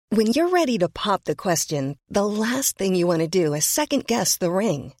When you're ready to pop the question, the last thing you want to do is second-guess the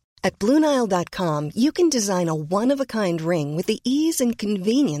ring. At BlueNile.com, you can design a one-of-a-kind ring with the ease and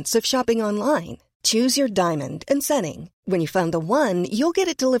convenience of shopping online. Choose your diamond and setting. When you find the one, you'll get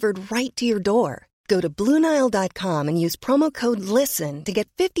it delivered right to your door. Go to BlueNile.com and use promo code LISTEN to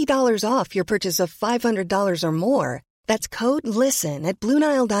get $50 off your purchase of $500 or more. That's code LISTEN at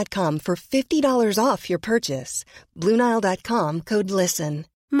BlueNile.com for $50 off your purchase. BlueNile.com, code LISTEN.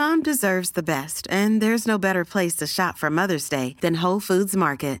 Mom deserves the best, and there's no better place to shop for Mother's Day than Whole Foods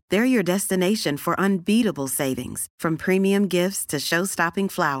Market. They're your destination for unbeatable savings, from premium gifts to show-stopping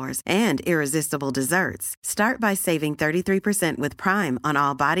flowers and irresistible desserts. Start by saving 33% with Prime on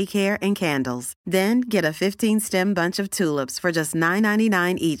all body care and candles. Then get a 15-stem bunch of tulips for just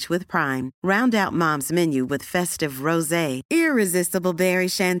 $9.99 each with Prime. Round out Mom's menu with festive rosé, irresistible berry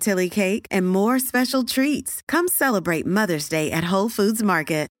chantilly cake, and more special treats. Come celebrate Mother's Day at Whole Foods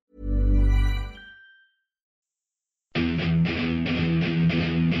Market.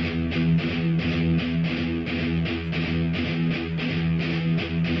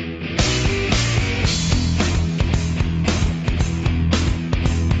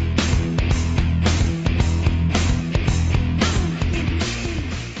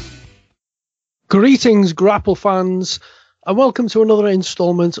 Greetings, Grapple fans, and welcome to another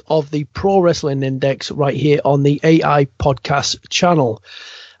installment of the Pro Wrestling Index right here on the AI Podcast channel.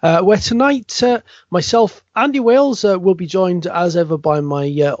 Where tonight, myself, Andy Wales, will be joined as ever by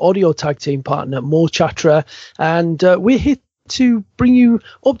my audio tag team partner, Mo Chatra, and we're here to bring you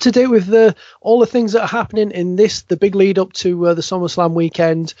up to date with all the things that are happening in the big lead up to the SummerSlam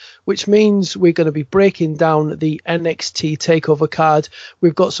weekend, which means we're going to be breaking down the NXT TakeOver card.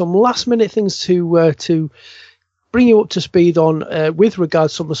 We've got some last minute things to bring you up to speed on with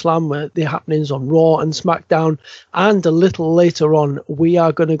regards to SummerSlam, the happenings on Raw and SmackDown, and a little later on we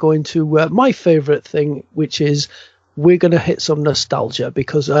are going to go into my favourite thing, which is we're going to hit some nostalgia,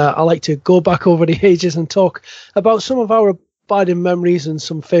 because I like to go back over the ages and talk about some of our abiding memories and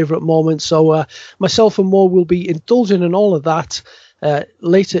some favourite moments. So myself and Mo will be indulging in all of that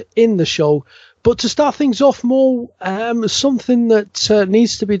later in the show. But to start things off, Mo, something that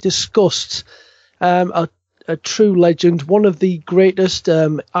needs to be discussed, a true legend, one of the greatest,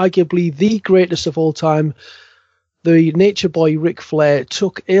 arguably the greatest of all time, the Nature Boy Ric Flair,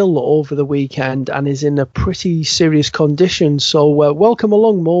 took ill over the weekend and is in a pretty serious condition. So welcome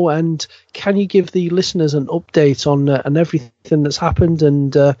along, Mo, and can you give the listeners an update on everything that's happened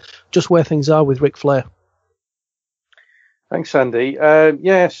and just where things are with Ric Flair? Thanks, Andy.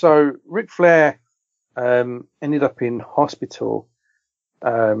 So Ric Flair ended up in hospital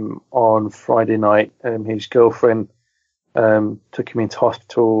on Friday night. His girlfriend took him into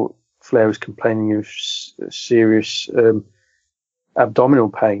hospital. Flair was complaining of serious abdominal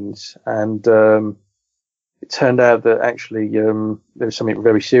pains, and it turned out that actually there was something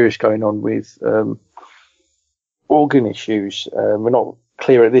very serious going on with organ issues. We're not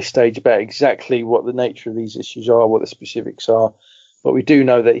clear at this stage about exactly what the nature of these issues are, what the specifics are, but we do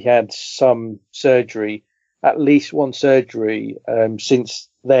know that he had some surgery, at least one surgery since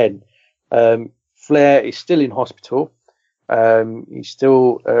then. Flair is still in hospital. He's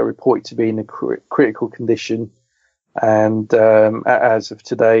still reported to be in a critical condition, and as of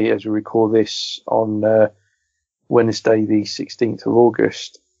today, as we record this on Wednesday, the 16th of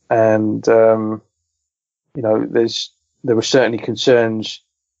August, and there were certainly concerns,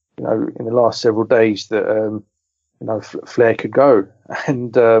 in the last several days that Flair could go,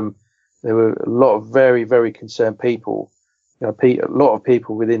 and there were a lot of very, very concerned people, a lot of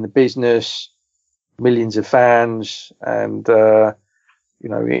people within the business, millions of fans, and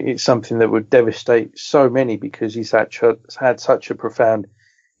it's something that would devastate so many, because he's had such a profound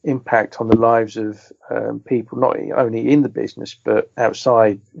impact on the lives of people, not only in the business but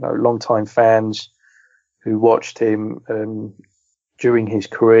outside. Long-time fans who watched him during his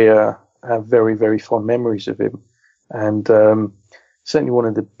career have very, very fond memories of him, and certainly one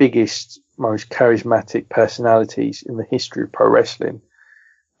of the biggest, most charismatic personalities in the history of pro wrestling.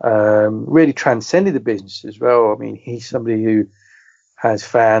 Really transcended the business as well. I mean, he's somebody who has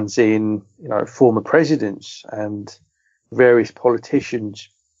fans in, former presidents and various politicians,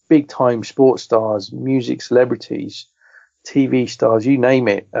 big time sports stars, music celebrities, TV stars, you name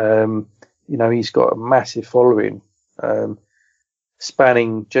it. He's got a massive following,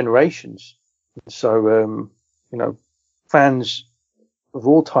 spanning generations. So, fans of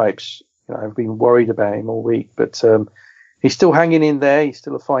all types, have been worried about him all week, but he's still hanging in there. He's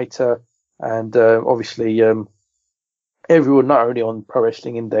still a fighter, and obviously everyone, not only on Pro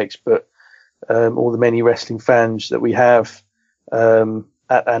Wrestling Index, but all the many wrestling fans that we have,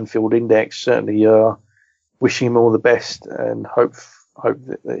 at Anfield Index certainly wishing him all the best and hope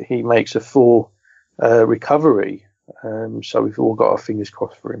that he makes a full recovery. So we've all got our fingers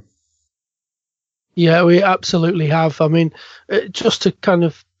crossed for him. Yeah, we absolutely have. I mean, just to kind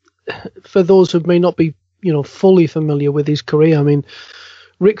of, for those who may not be, fully familiar with his career, I mean,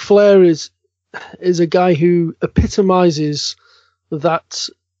 Ric Flair is a guy who epitomizes that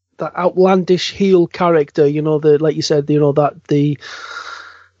outlandish heel character, like you said, that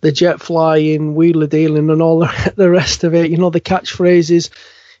the jet flying, wheeler dealing and all the rest of it, the catchphrases.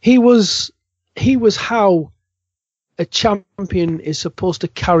 He was how a champion is supposed to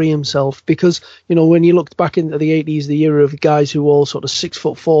carry himself, because, when you looked back into the 80s, the era of guys who were all sort of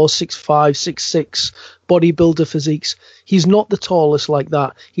 6'4", 6'5", 6'6", bodybuilder physiques, he's not the tallest like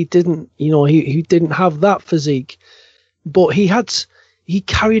that. He didn't, he didn't have that physique, but he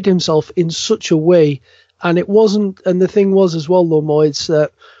carried himself in such a way. And it wasn't, and the thing was as well, though, Mo, it's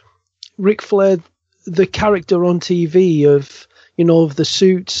that Ric Flair, the character on TV of the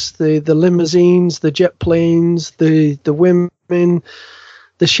suits, the limousines, the jet planes, the women,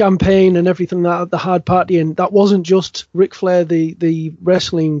 the champagne and everything, that the hard party, and that wasn't just Ric Flair, the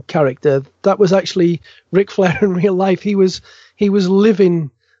wrestling character. That was actually Ric Flair in real life. He was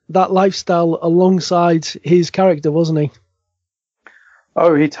living that lifestyle alongside his character, wasn't he?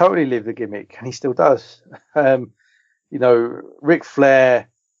 Oh, he totally lived the gimmick, and he still does. Ric Flair,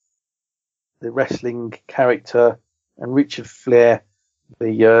 the wrestling character, and Richard Flair,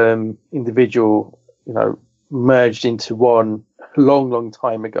 the individual, merged into one long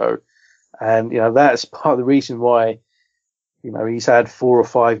time ago. And, that's part of the reason why, he's had 4 or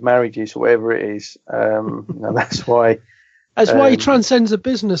 5 marriages or whatever it is. That's why. That's why he transcends a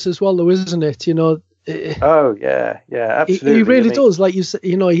business as well, though, isn't it? Oh yeah, absolutely. He really does. Like you said,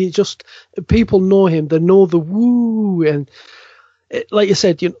 he just, people know him. They know the woo, and like you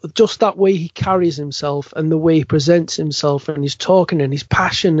said, just that way he carries himself and the way he presents himself and his talking and his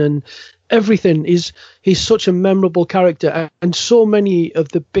passion and everything he's such a memorable character. And so many of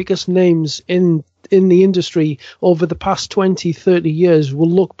the biggest names in the industry over the past 20, 30 years will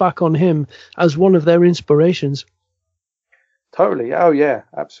look back on him as one of their inspirations. Totally. Oh yeah,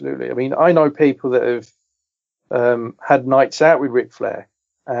 absolutely. I mean, I know people that have had nights out with Ric Flair,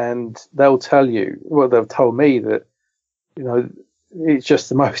 and they'll tell you, well, they've told me that, it's just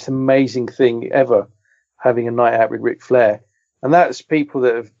the most amazing thing ever, having a night out with Ric Flair. And that's people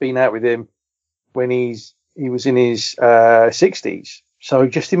that have been out with him when he was in his 60s. So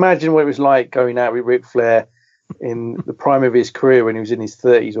just imagine what it was like going out with Ric Flair in the prime of his career when he was in his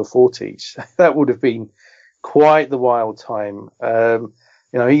 30s or 40s. That would have been quite the wild time.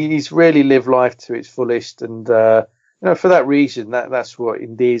 He's really lived life to its fullest, and for that reason, that's what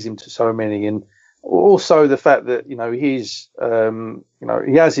endears him to so many. And also the fact that he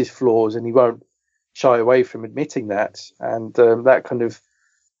has his flaws, and he won't shy away from admitting that, and that kind of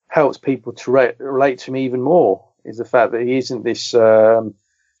helps people to relate to him even more, is the fact that he isn't this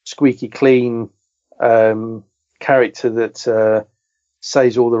squeaky clean character that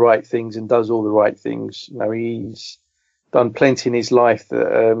says all the right things and does all the right things. He's done plenty in his life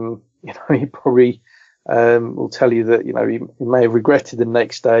that he probably will tell you that he may have regretted the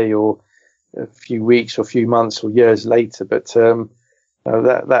next day or a few weeks or a few months or years later, but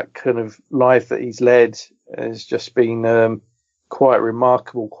that kind of life that he's led has just been quite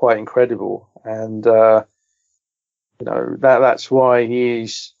remarkable, quite incredible, and that's why he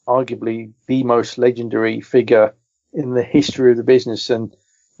is arguably the most legendary figure in the history of the business. And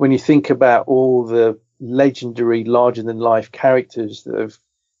when you think about all the legendary, larger than life characters that have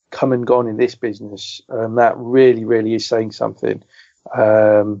come and gone in this business, that really is saying something.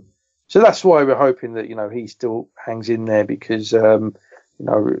 So that's why we're hoping that he still hangs in there, because even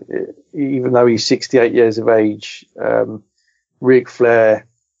though he's 68 years of age, Ric Flair,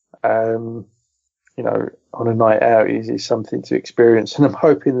 on a night out is something to experience. And I'm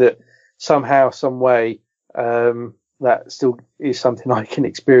hoping that somehow, some way, that still is something I can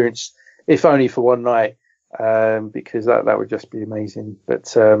experience, if only for one night, because that would just be amazing.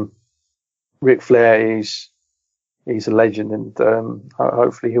 But Ric Flair he's a legend, and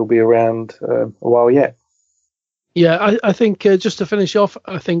hopefully he'll be around a while yet. Yeah, I think just to finish off,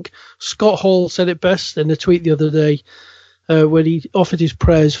 I think Scott Hall said it best in a tweet the other day, when he offered his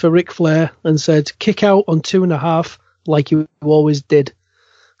prayers for Ric Flair and said, "Kick out on 2.5 like you always did."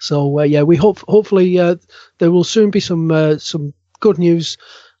 So we hopefully there will soon be some good news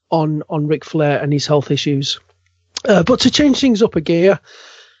on Ric Flair and his health issues. But to change things up a gear,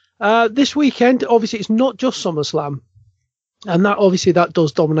 this weekend, obviously, it's not just SummerSlam, and that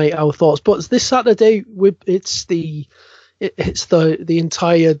does dominate our thoughts. But this Saturday, it's the it's the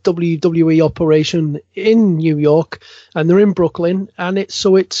entire WWE operation in New York, and they're in Brooklyn, and it's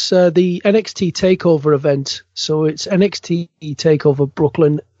the NXT Takeover event. So it's NXT Takeover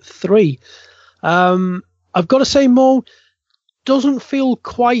Brooklyn 3. I've got to say, Mo, doesn't feel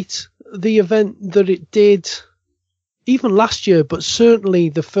quite the event that it did even last year, but certainly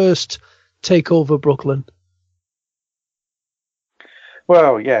the first Takeover Brooklyn.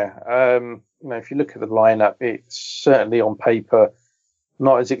 Well, yeah. If you look at the lineup, it's certainly on paper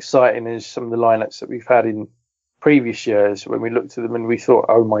not as exciting as some of the lineups that we've had in previous years. When we looked at them and we thought,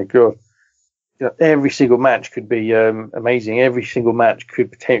 oh my god, every single match could be amazing. Every single match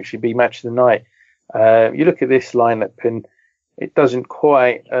could potentially be match of the night. You look at this lineup and it doesn't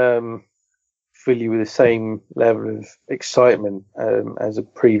quite fill you with the same level of excitement as a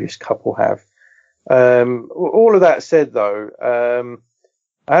previous couple have. All of that said, though,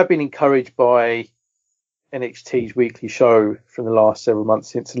 I have been encouraged by NXT's weekly show from the last several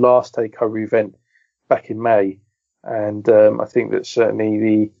months since the last takeover event back in May. And I think that certainly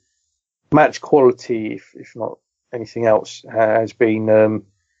the match quality, if not anything else, has been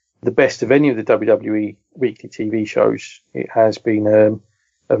the best of any of the WWE weekly TV shows. It has been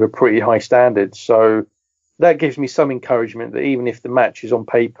of a pretty high standard. So that gives me some encouragement that even if the matches on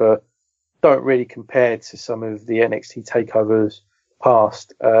paper don't really compare to some of the NXT takeovers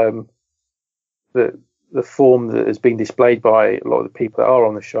past, the form that has been displayed by a lot of the people that are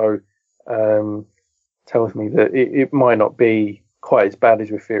on the show tells me that it might not be quite as bad as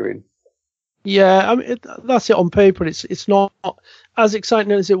we're fearing. Yeah, I mean, that's it on paper. It's not as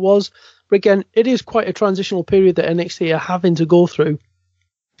exciting as it was. But again, it is quite a transitional period that NXT are having to go through,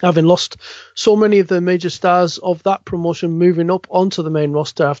 having lost so many of the major stars of that promotion moving up onto the main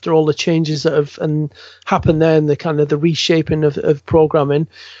roster after all the changes that have happened there and the kind of the reshaping of programming.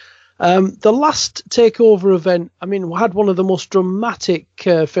 The last takeover event, I mean, we had one of the most dramatic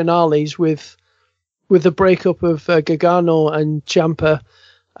finales with the breakup of Gargano and Ciampa.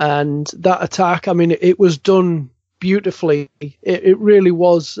 And that attack, I mean, it was done beautifully. It really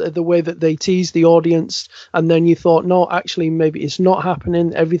was, the way that they teased the audience. And then you thought, no, actually, maybe it's not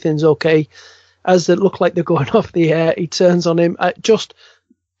happening. Everything's okay. As it looked like they're going off the air, he turns on him. Just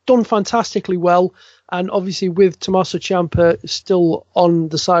done fantastically well. And obviously with Tommaso Ciampa still on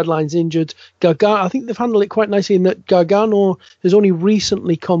the sidelines injured, Gargano, I think they've handled it quite nicely in that Gargano has only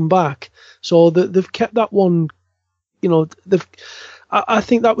recently come back. So they've kept that one, I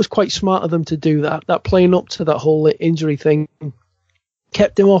think that was quite smart of them to do that. That playing up to that whole injury thing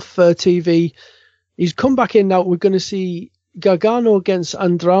kept him off TV. He's come back in now. We're going to see Gargano against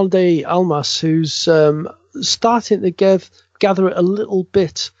Andrade Almas, who's starting to gather a little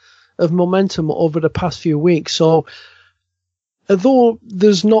bit of momentum over the past few weeks. So, although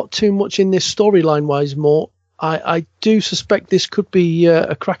there's not too much in this storyline-wise, Mo, I do suspect this could be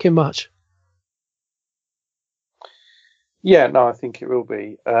a cracking match. Yeah, no, I think it will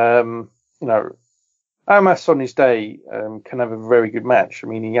be. Almas on his day can have a very good match. I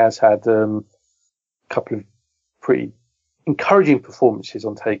mean, he has had a couple of pretty encouraging performances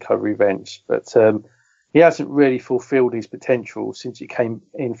on takeover events, but he hasn't really fulfilled his potential since he came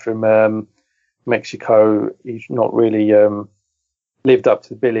in from Mexico. He's not really lived up to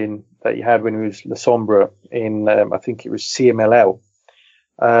the billing that he had when he was La Sombra in, I think it was CMLL.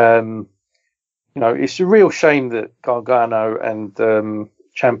 It's a real shame that Gargano and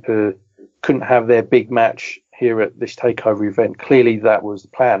Ciampa couldn't have their big match here at this takeover event. Clearly, that was the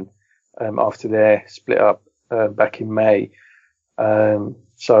plan after their split up back in May.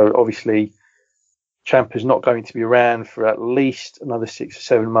 So obviously, Ciampa's not going to be around for at least another 6 or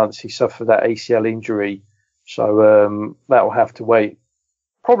 7 months. He suffered that ACL injury, so that will have to wait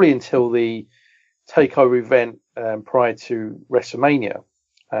probably until the takeover event prior to WrestleMania.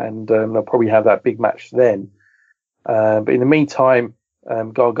 And they'll probably have that big match then. But in the meantime,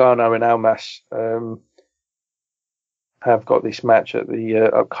 Gargano and Almas have got this match at the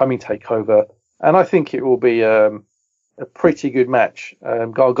upcoming takeover. And I think it will be a pretty good match.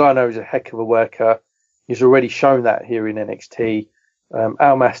 Gargano is a heck of a worker. He's already shown that here in NXT.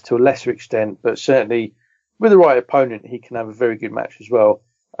 Almas to a lesser extent, but certainly with the right opponent, he can have a very good match as well.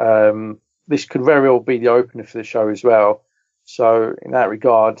 This could very well be the opener for the show as well. So in that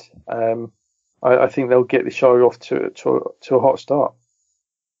regard, I think they'll get the show off to a hot start.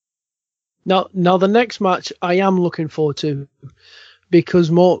 Now the next match I am looking forward to,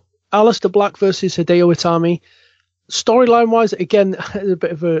 because more Aleister Black versus Hideo Itami. Storyline wise, again, a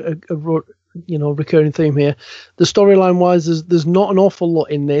bit of a recurring theme here. The storyline wise, there's not an awful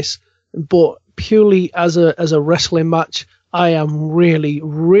lot in this, but purely as a wrestling match, I am really,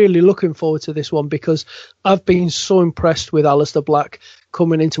 really looking forward to this one because I've been so impressed with Aleister Black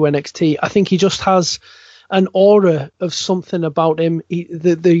coming into NXT. I think he just has an aura of something about him.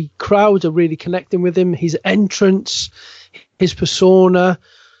 The crowd are really connecting with him. His entrance, his persona,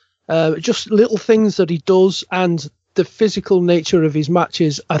 just little things that he does, and the physical nature of his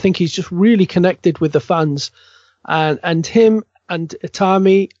matches. I think he's just really connected with the fans. And him and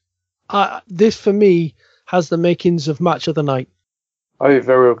Itami, this for me has the makings of match of the night. Oh, it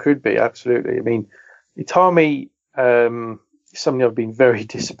very well could be, absolutely. I mean, Itami, something I've been very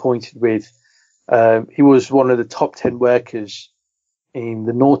disappointed with. He was one of the top 10 workers in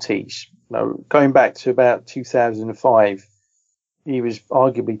the noughties. Going back to about 2005, he was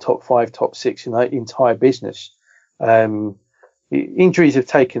arguably top 5, top 6 in the entire business. Injuries have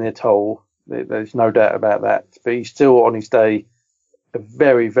taken their toll. There's no doubt about that. But he's still, on his day, a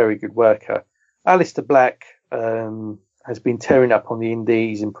very, very good worker. Aleister Black has been tearing up on the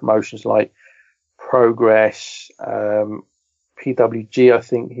indies in promotions like Progress, PWG, I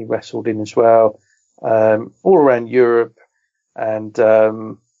think he wrestled in as well, all around Europe. And,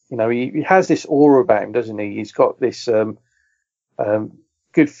 he has this aura about him, doesn't he? He's got this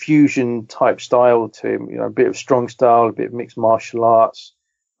good fusion type style to him, a bit of strong style, a bit of mixed martial arts,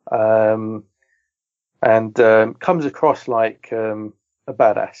 and comes across like a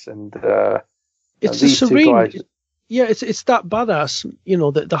badass. And it's the serene, it's that badass,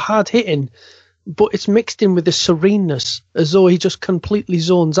 the hard hitting, but it's mixed in with the sereneness, as though he just completely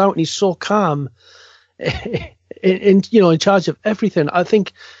zones out and he's so calm, in charge of everything. I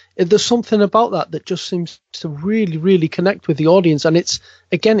think there's something about that just seems to really, really connect with the audience, and it's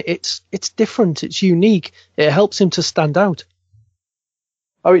different, it's unique. It helps him to stand out.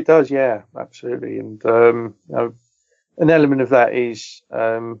 Oh, it does, yeah, absolutely. And an element of that is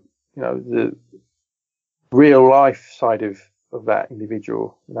the real life side of that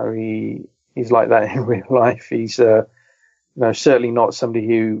individual. He's like that in real life. He's certainly not somebody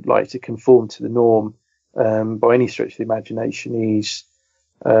who likes to conform to the norm by any stretch of the imagination. He's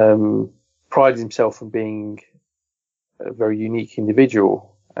prides himself on being a very unique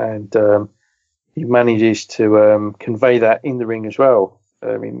individual, and he manages to convey that in the ring as well.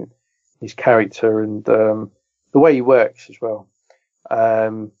 I mean, his character and the way he works as well.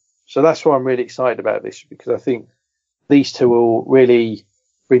 So that's why I'm really excited about this, because I think these two will really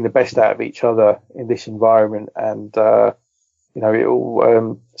bring the best out of each other in this environment, and it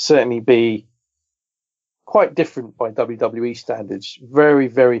will certainly be quite different by WWE standards. Very,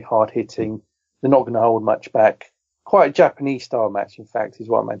 very hard hitting. They're not going to hold much back. Quite a Japanese style match, in fact, is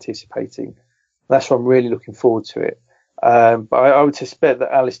what I'm anticipating. That's why I'm really looking forward to it. But I would suspect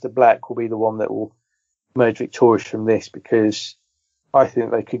that Aleister Black will be the one that will emerge victorious from this, because I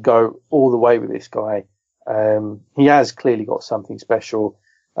think they could go all the way with this guy. He has clearly got something special.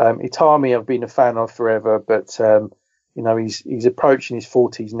 Itami, I've been a fan of forever, but he's approaching his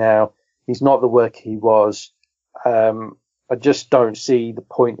 40s now. He's not the worker he was. I just don't see the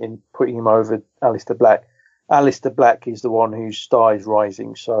point in putting him over Aleister Black. Aleister Black is the one whose star is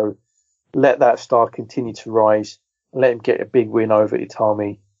rising, so let that star continue to rise and let him get a big win over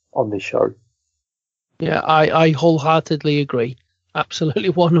Itami on this show. Yeah, I wholeheartedly agree.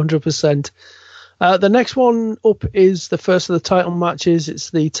 Absolutely, 100%. The next one up is the first of the title matches. It's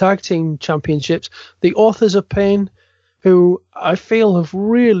the Tag Team Championships. The Authors of Pain, who I feel have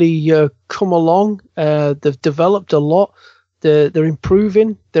really come along. They've developed a lot. They're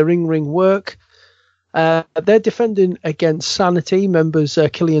improving their in-ring work. They're defending against Sanity members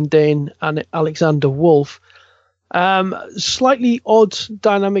Killian Dane and Alexander Wolf. Slightly odd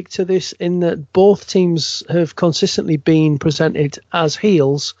dynamic to this in that both teams have consistently been presented as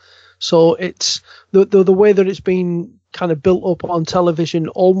heels. So it's the way that it's been kind of built up on television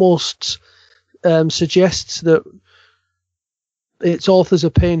almost suggests that it's Authors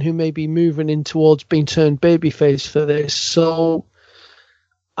of Pain who may be moving in towards being turned babyface for this. So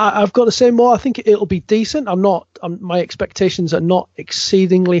I've got to say more. I think it'll be decent. My expectations are not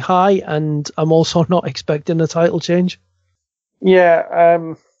exceedingly high, and I'm also not expecting a title change.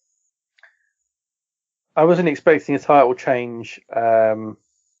 Yeah, I wasn't expecting a title change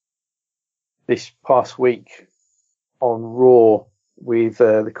this past week on Raw with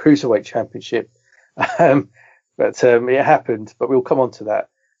the Cruiserweight Championship. But it happened, but we'll come on to that.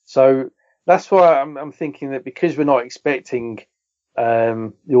 So that's why I'm thinking that because we're not expecting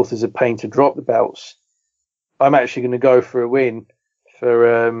the Authors of Pain to drop the belts, I'm actually going to go for a win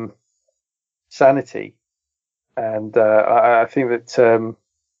for Sanity. And I think that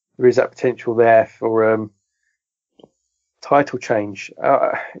there is that potential there for title change.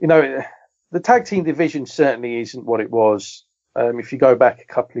 the tag team division certainly isn't what it was. If you go back a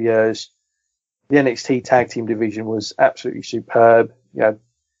couple of years, the NXT tag team division was absolutely superb. You had,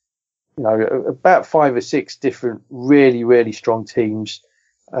 about 5 or 6 different really, really strong teams,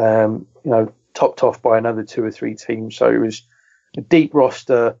 topped off by another 2 or 3 teams. So it was a deep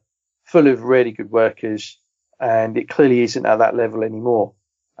roster full of really good workers, and it clearly isn't at that level anymore.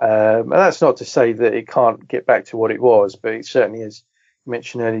 And that's not to say that it can't get back to what it was, but it certainly, as you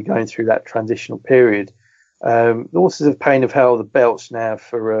mentioned earlier, going through that transitional period. The Authors of Pain have held the belts now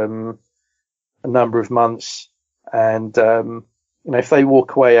for a number of months, and if they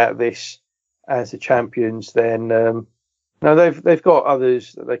walk away out of this as the champions, then they've got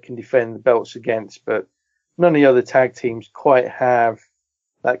others that they can defend the belts against, but none of the other tag teams quite have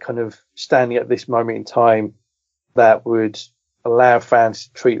that kind of standing at this moment in time that would allow fans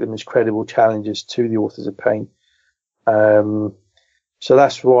to treat them as credible challengers to the Authors of Pain. So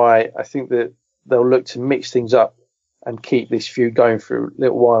that's why I think that they'll look to mix things up and keep this feud going for a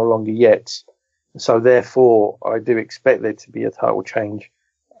little while longer yet. So therefore, I do expect there to be a title change.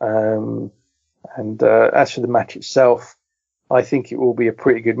 And as for the match itself, I think it will be a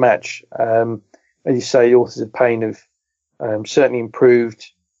pretty good match. As you say, the Authors of Pain have certainly improved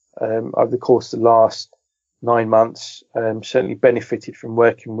over the course of the last 9 months. Certainly benefited from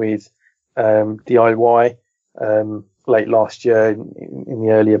working with DIY late last year, in the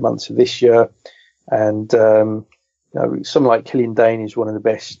earlier months of this year. And someone like Killian Dane is one of the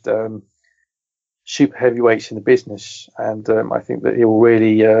best super heavyweights in the business, and I think that he will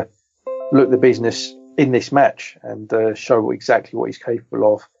really look the business in this match and show exactly what he's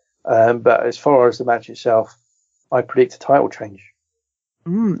capable of. But as far as the match itself, I predict a title change.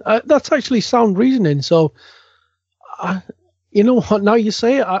 That's actually sound reasoning. So, you know what? Now you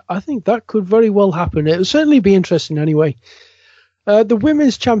say it, I think that could very well happen. It would certainly be interesting anyway. The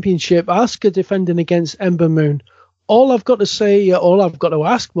Women's Championship, Asuka defending against Ember Moon. All I've got to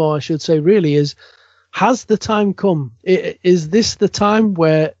ask more, I should say, really, is, has the time come? Is this the time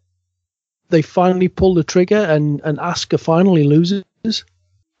where they finally pull the trigger and Asuka finally loses?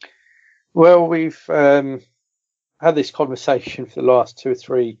 Well, we've had this conversation for the last 2 or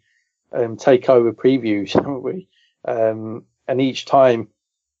 3 takeover previews, haven't we? And each time,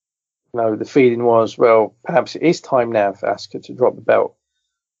 the feeling was, well, perhaps it is time now for Asuka to drop the belt.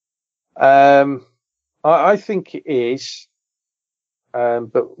 I think it is,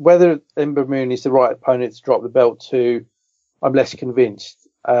 but whether Ember Moon is the right opponent to drop the belt to, I'm less convinced.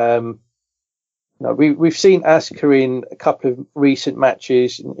 We've seen Asuka in a couple of recent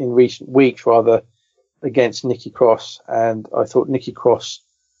matches, in recent weeks rather, against Nikki Cross, and I thought Nikki Cross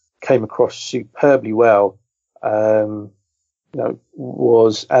came across superbly well.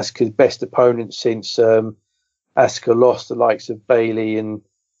 Was Asuka's best opponent since Asuka lost the likes of Bayley and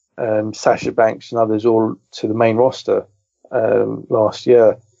Sasha Banks and others all to the main roster last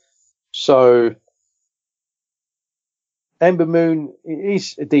year. So Ember Moon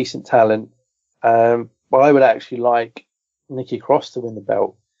is a decent talent, but I would actually like Nikki Cross to win the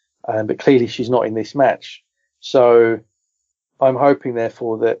belt, but clearly she's not in this match. So I'm hoping,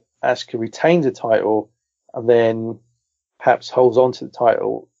 therefore, that Asuka retains the title and then perhaps holds on to the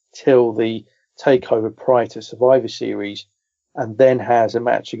title till the takeover prior to Survivor Series, and then has a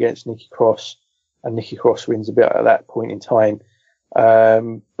match against Nikki Cross, and Nikki Cross wins the belt at that point in time.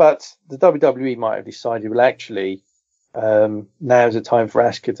 But the WWE might have decided, well, actually, now's the time for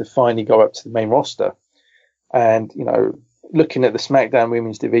Asuka to finally go up to the main roster. And, looking at the SmackDown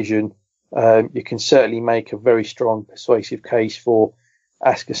Women's division, you can certainly make a very strong, persuasive case for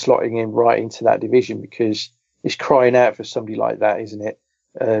Asuka slotting in right into that division, because it's crying out for somebody like that, isn't it?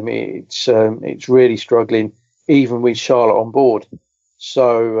 It's really struggling, even with Charlotte on board.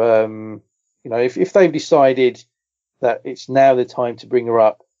 So, if they've decided that it's now the time to bring her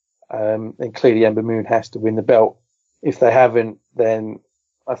up, then clearly Ember Moon has to win the belt. If they haven't, then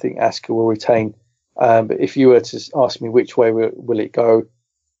I think Asuka will retain. But if you were to ask me which way will it go,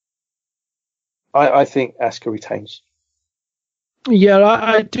 I think Asuka retains. Yeah,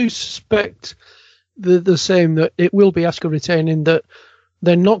 I do suspect the same, that it will be Asuka retaining, that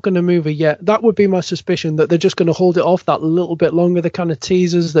they're not going to move her yet. That would be my suspicion, that they're just going to hold it off that little bit longer. The kind of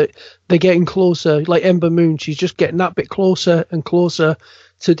teasers that they're getting closer, like Ember Moon, she's just getting that bit closer and closer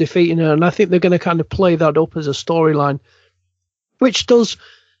to defeating her. And I think they're going to kind of play that up as a storyline, which does,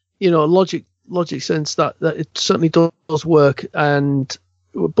 logic sense that it certainly does work.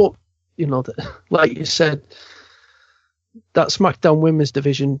 But like you said, that SmackDown Women's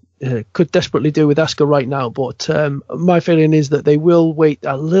division could desperately do with Asuka right now, but my feeling is that they will wait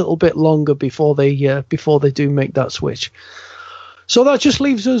a little bit longer before they do make that switch. So that just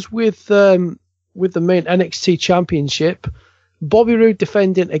leaves us with the main NXT Championship. Bobby Roode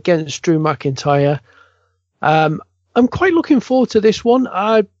defending against Drew McIntyre. I'm quite looking forward to this one.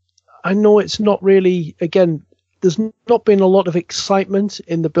 I know it's not really, again, there's not been a lot of excitement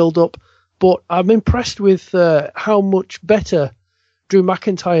in the build-up, but I'm impressed with how much better Drew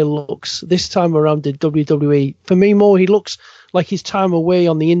McIntyre looks this time around in WWE. For me, he looks like his time away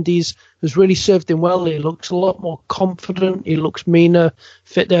on the Indies has really served him well. He looks a lot more confident. He looks meaner,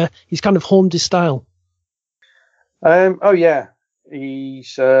 fitter. He's kind of honed his style. Oh yeah,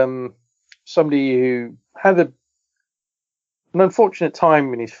 he's somebody who had an unfortunate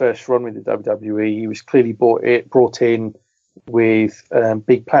time in his first run with the WWE. He was clearly brought in with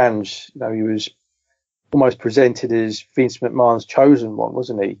big plans. You know, he was almost presented as Vince McMahon's chosen one,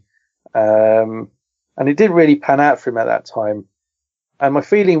 wasn't he? And it didn't really pan out for him at that time. And my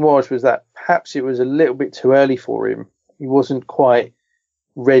feeling was that perhaps it was a little bit too early for him. He wasn't quite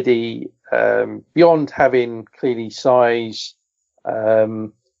ready, beyond having clearly size,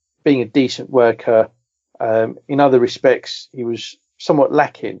 being a decent worker. In other respects, he was somewhat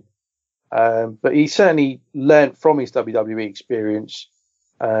lacking. But he certainly learnt from his WWE experience,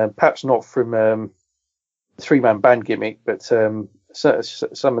 perhaps not from three-man band gimmick, but some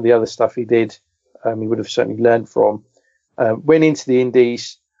of the other stuff he did, he would have certainly learned from. Went into the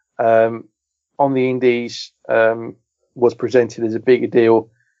Indies, on the Indies, was presented as a bigger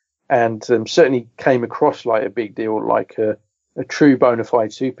deal, and certainly came across like a big deal, like a true bona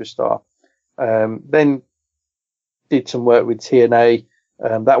fide superstar. Then did some work with TNA.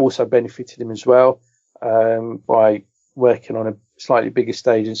 That also benefited him as well, by working on a slightly bigger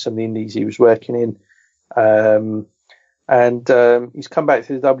stage than some of the indies he was working in. And he's come back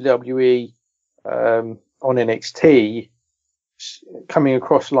to the WWE on NXT, coming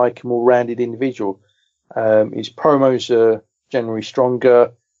across like a more rounded individual. His promos are generally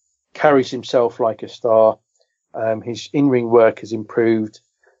stronger, carries himself like a star. His in-ring work has improved.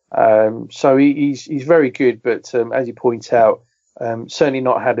 So he's very good, but as you point out, certainly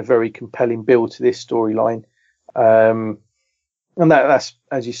not had a very compelling build to this storyline. And that's,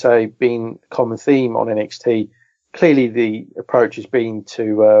 as you say, been a common theme on NXT. Clearly, the approach has been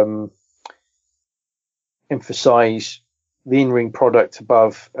to emphasize the in-ring product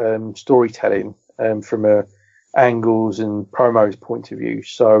above storytelling from a angles and promos point of view.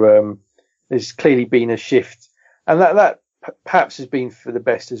 So there's clearly been a shift, and that perhaps has been for the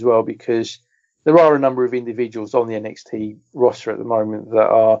best as well, because there are a number of individuals on the NXT roster at the moment that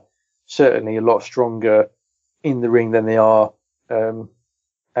are certainly a lot stronger in the ring than they are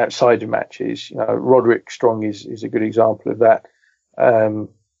outside of matches. You know, Roderick Strong is a good example of that.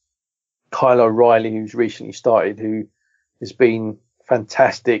 Kyle O'Reilly, who's recently started, who has been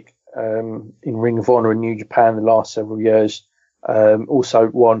fantastic in Ring of Honor and New Japan the last several years. Also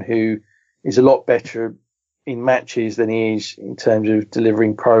one who is a lot better in matches than he is in terms of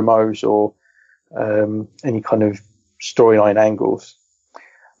delivering promos or any kind of storyline angles.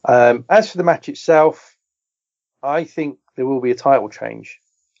 As for the match itself, I think there will be a title change.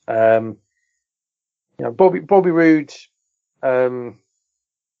 You know, Bobby Roode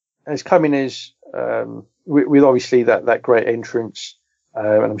has come in as with obviously that great entrance,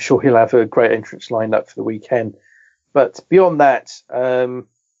 and I'm sure he'll have a great entrance lined up for the weekend. But beyond that,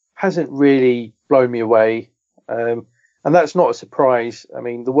 hasn't really blown me away, and that's not a surprise. I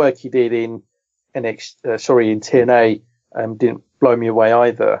mean, the work he did in TNA didn't blow me away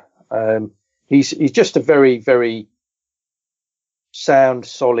either. He's just a very, very sound,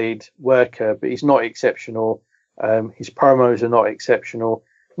 solid worker, but he's not exceptional. His promos are not exceptional.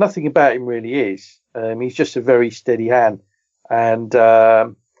 Nothing about him really is. He's just a very steady hand. And,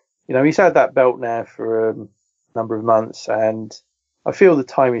 you know, he's had that belt now for a number of months, and I feel the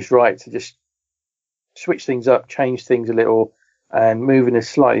time is right to just switch things up, change things a little, and move in a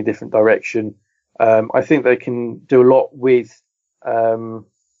slightly different direction. I think they can do a lot with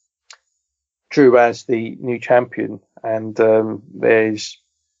Drew as the new champion, and there's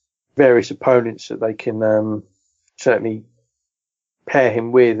various opponents that they can certainly pair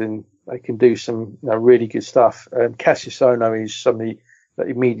him with, and they can do some really good stuff. Cassius Ohno is somebody that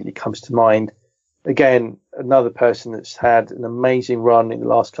immediately comes to mind. Again, another person that's had an amazing run in the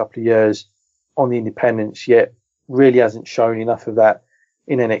last couple of years on the independents, yet really hasn't shown enough of that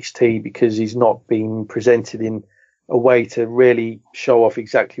in NXT because he's not been presented in a way to really show off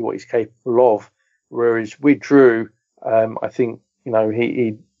exactly what he's capable of. Whereas with Drew, I think,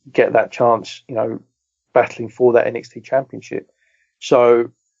 he'd get that chance, battling for that NXT championship.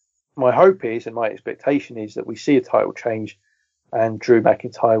 So my hope is, and my expectation is, that we see a title change and Drew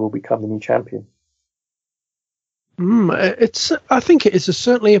McIntyre will become the new champion. I think it is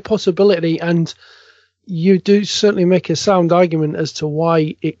certainly a possibility, and you do certainly make a sound argument as to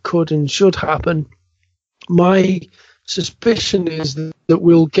why it could and should happen. My suspicion is that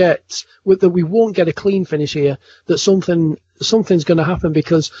we won't get a clean finish here. That something's going to happen,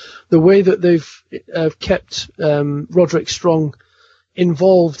 because the way that they've kept Roderick Strong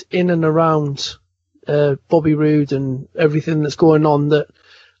involved in and around Bobby Roode and everything that's going on, that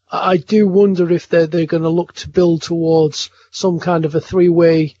I do wonder if they're going to look to build towards some kind of a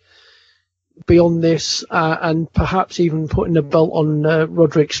three-way beyond this, and perhaps even putting a belt on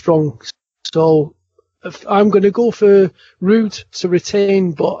Roderick Strong. So I'm going to go for Roode to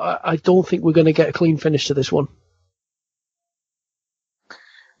retain, but I don't think we're going to get a clean finish to this one.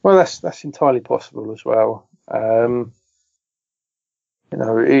 Well, that's entirely possible as well.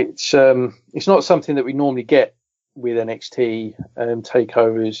 It's not something that we normally get with NXT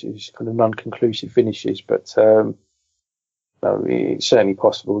takeovers, is kind of non-conclusive finishes, but no, it's certainly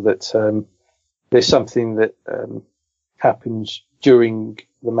possible that there's something that happens during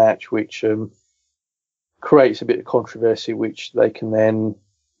the match which creates a bit of controversy, which they can then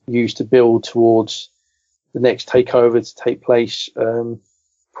use to build towards the next takeover to take place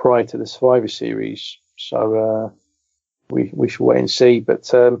prior to the Survivor Series. So we shall wait and see. But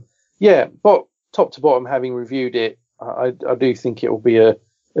but top to bottom, having reviewed it, I do think it will be a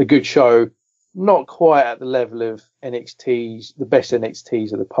good show. Not quite at the level of NXT's, the best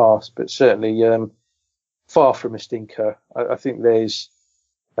NXT's of the past, but certainly far from a stinker. I think there's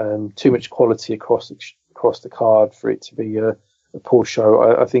too much quality across the card for it to be a poor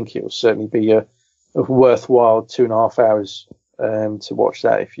show. I think it will certainly be a worthwhile 2.5 hours to watch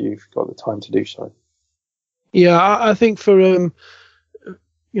that if you've got the time to do so. Yeah, I think for a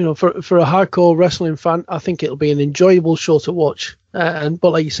hardcore wrestling fan, I think it'll be an enjoyable show to watch. But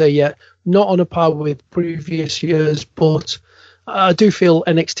like you say, not on a par with previous years, but I do feel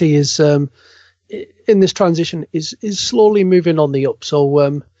NXT is in this transition is slowly moving on the up.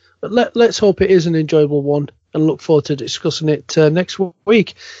 So let's hope it is an enjoyable one, and look forward to discussing it next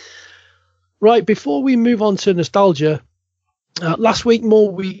week. Right, before we move on to nostalgia, last week, Mo,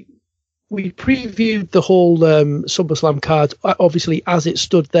 we previewed the whole SummerSlam card, obviously as it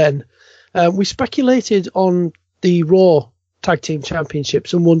stood then. We speculated on the Raw Tag Team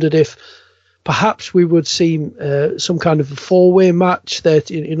Championships and wondered if perhaps we would see some kind of a four-way match there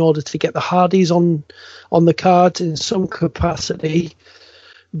in order to get the Hardys on the card in some capacity.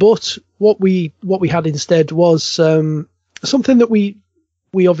 But what we had instead was something that we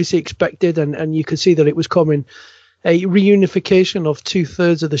obviously expected, and you could see that it was coming. A reunification of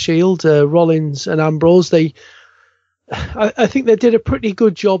 2/3 of the Shield, Rollins and Ambrose. I think they did a pretty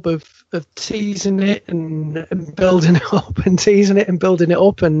good job of teasing it and building it up, and teasing it and building it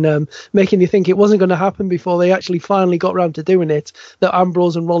up, and making you think it wasn't going to happen before they actually finally got around to doing it. That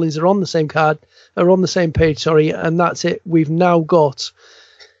Ambrose and Rollins are on the same card, are on the same page, and that's it. We've now got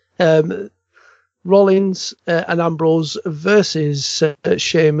Rollins and Ambrose versus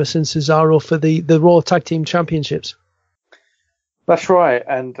Sheamus and Cesaro for the Raw Tag Team Championships. That's right,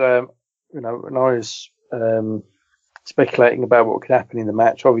 and when I was speculating about what could happen in the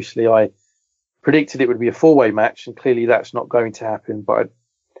match, obviously I predicted it would be a four-way match, and clearly that's not going to happen. But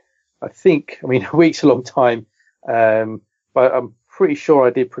I think, a week's a long time, but I'm pretty sure I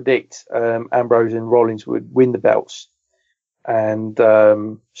did predict Ambrose and Rollins would win the belts, and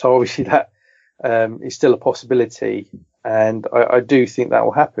so obviously that is still a possibility, and I do think that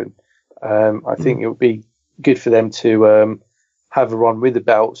will happen. I think it would be good for them to have a run with the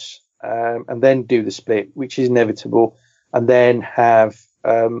belts, and then do the split, which is inevitable, and then have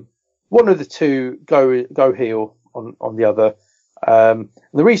one of the two go heel on the other.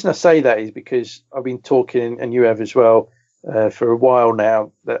 The reason I say that is because I've been talking, and you have as well, for a while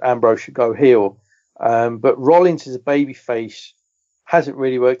now, that Ambrose should go heel, but Rollins as a babyface hasn't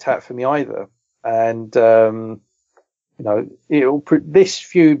really worked out for me either. And this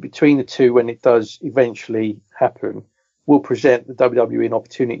feud between the two, when it does eventually happen, will present the WWE an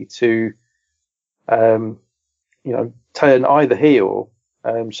opportunity to turn either heel.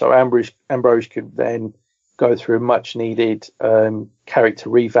 So Ambrose could then go through a much needed character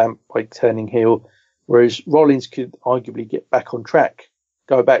revamp by turning heel, whereas Rollins could arguably get back on track,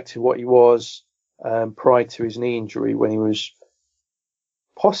 go back to what he was prior to his knee injury, when he was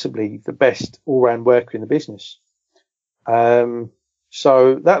possibly the best all-round worker in the business. So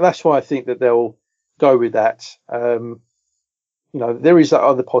that's why I think that they'll go with that. There is that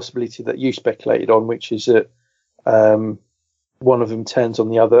other possibility that you speculated on, which is that one of them turns on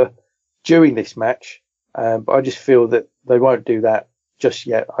the other during this match. But I just feel that they won't do that just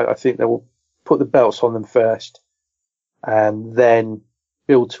yet. I think they will put the belts on them first, and then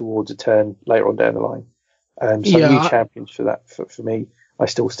build towards a turn later on down the line. New champions for that. For me, I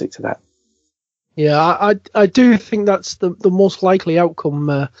still stick to that. Yeah, I do think that's the most likely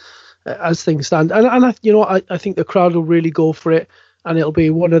outcome as things stand. And I think the crowd will really go for it, and it'll be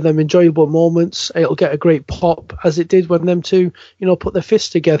one of them enjoyable moments. It'll get a great pop, as it did when them two, put their fists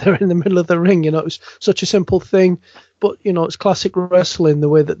together in the middle of the ring. It was such a simple thing, but it's classic wrestling, the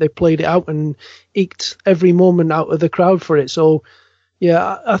way that they played it out and eked every moment out of the crowd for it. So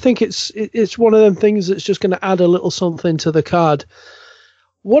yeah, I think it's one of them things that's just going to add a little something to the card.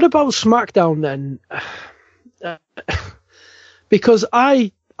 What about SmackDown then? Because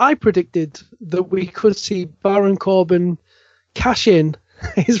I predicted that we could see Baron Corbin cash in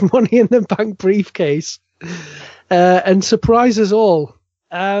his Money in the Bank briefcase and surprise us all.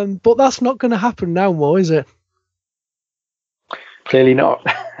 But that's not going to happen now, Mo, is it? Clearly not.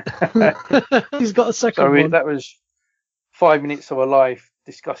 He's got a second one. That was 5 minutes of our life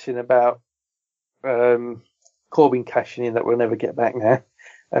discussion about Corbin cashing in that we'll never get back now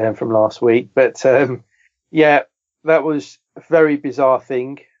from last week. But yeah, that was a very bizarre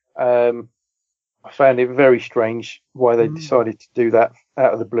thing. I found it very strange why they decided to do that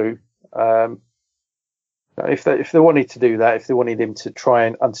out of the blue. If they wanted to do that, if they wanted him to try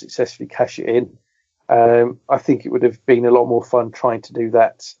and unsuccessfully cash it in, I think it would have been a lot more fun trying to do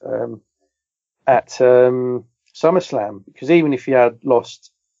that at SummerSlam, because even if he had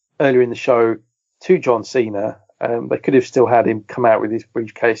lost earlier in the show to John Cena, they could have still had him come out with his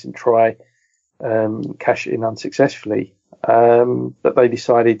briefcase and try cash it in unsuccessfully. But they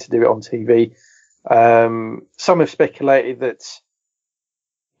decided to do it on TV. Some have speculated that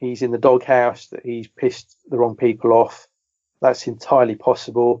he's in the doghouse, that he's pissed the wrong people off. That's entirely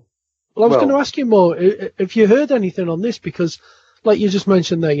possible. Well, I was going to ask you more if you heard anything on this, because, like you just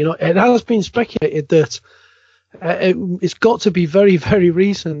mentioned there, it has been speculated that it's got to be very, very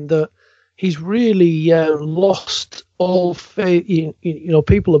recent that he's really lost all faith.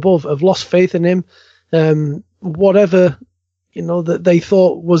 People above have lost faith in him. Whatever that they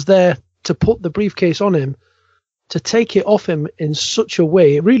thought was there to put the briefcase on him, to take it off him in such a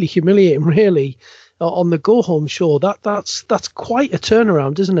way, really humiliate him, really, on the go-home show. That's quite a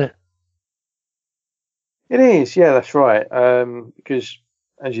turnaround, isn't it? It is, yeah, that's right. Because,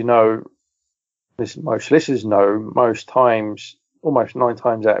 as you know, most listeners know, most times, almost 9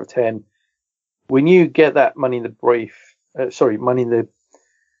 times out of 10, when you get that Money in the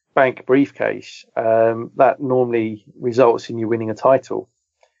Bank briefcase, that normally results in you winning a title.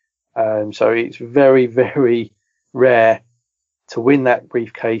 So it's very, very rare to win that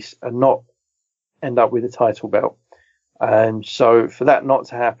briefcase and not end up with a title belt. So for that not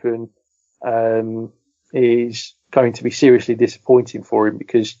to happen is going to be seriously disappointing for him,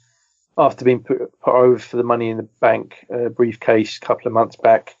 because after being put over for the Money in the Bank briefcase a couple of months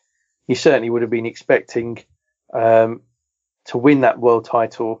back, he certainly would have been expecting to win that world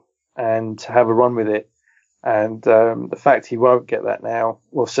title and to have a run with it. And the fact he won't get that now,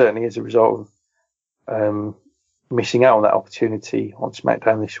 well, certainly as a result of missing out on that opportunity on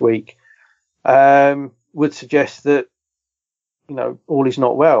SmackDown this week, would suggest that, all is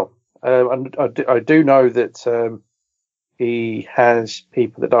not well. And I do know that he has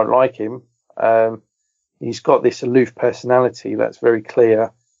people that don't like him. He's got this aloof personality that's very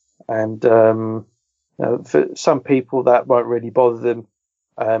clear. And for some people, that won't really bother them.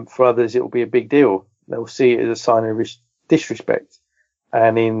 For others, it will be a big deal. They'll see it as a sign of disrespect.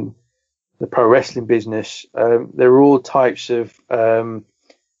 And in the pro wrestling business, there are all types of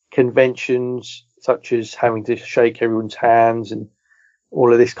conventions, such as having to shake everyone's hands and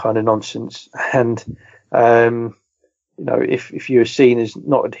all of this kind of nonsense. And, if you're seen as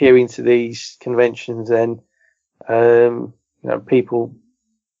not adhering to these conventions, then, people,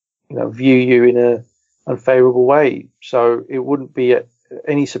 view you in a unfavorable way. So it wouldn't be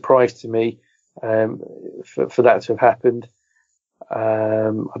any surprise to me for that to have happened.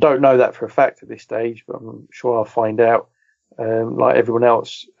 I don't know that for a fact at this stage, but I'm sure I'll find out, like everyone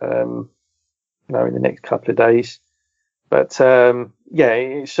else, in the next couple of days. But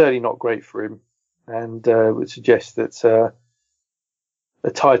it's certainly not great for him, and would suggest that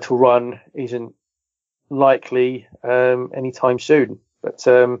the title run isn't likely anytime soon. But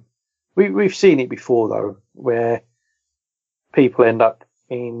we've seen it before, though, where people end up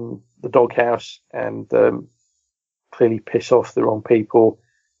in the doghouse and clearly piss off the wrong people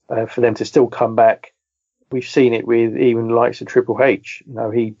for them to still come back. We've seen it with even the likes of Triple H.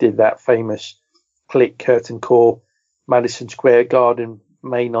 He did that famous Click curtain call, Madison Square Garden,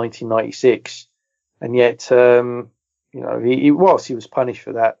 May 1996, and yet whilst he was punished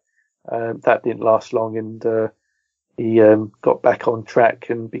for that, that didn't last long, and he got back on track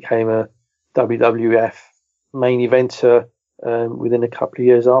and became a WWF main eventer within a couple of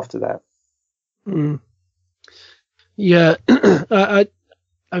years after that. Yeah, I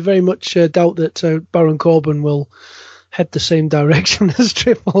very much doubt that Baron Corbin will head the same direction as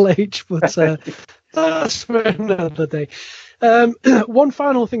Triple H, but that's for another day. One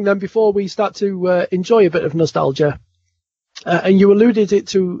final thing then before we start to enjoy a bit of nostalgia, and you alluded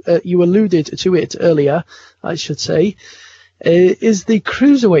to it earlier, I should say, is the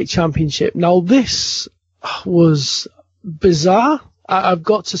Cruiserweight Championship. Now this was bizarre, I've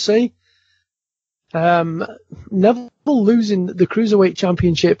got to say. Neville losing the Cruiserweight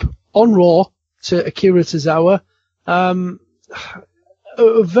Championship on Raw to Akira Tozawa.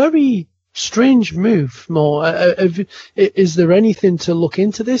 A very strange move, Mo. Is there anything to look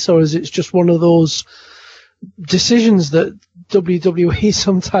into this, or is it just one of those decisions that WWE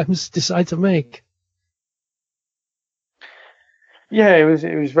sometimes decide to make? Yeah, it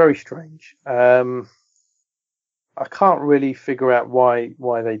was very strange. I can't really figure out why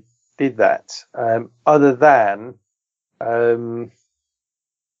they did that, other than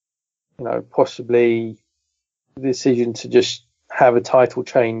possibly the decision to just have a title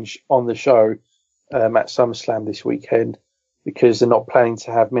change on the show at SummerSlam this weekend, because they're not planning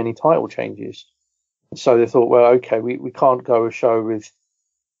to have many title changes. So they thought, well, okay, we can't go a show with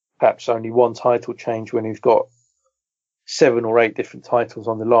perhaps only one title change when we've got 7 or 8 different titles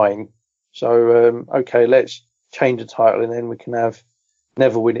on the line. So okay, let's change the title, and then we can have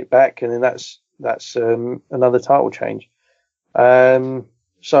Neville win it back, and then that's another title change.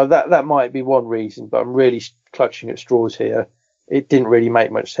 So that might be one reason, but I'm really clutching at straws here. It didn't really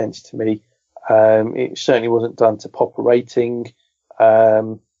make much sense to me. It certainly wasn't done to pop a rating.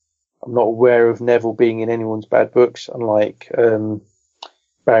 I'm not aware of Neville being in anyone's bad books, unlike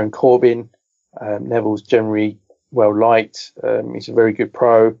Baron Corbin. Neville's generally well liked. He's a very good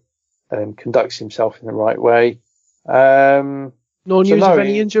pro, conducts himself in the right way. No news of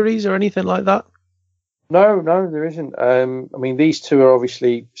any injuries or anything like that? No, there isn't. I mean, these two are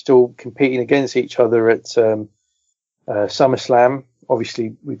obviously still competing against each other at SummerSlam,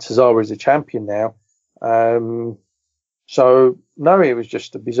 obviously with Tozawa as a champion now. So, no, it was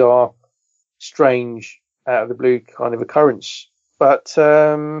just a bizarre, strange, out of the blue kind of occurrence. But,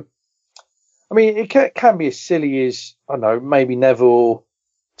 I mean, it can be as silly as, I don't know, maybe Neville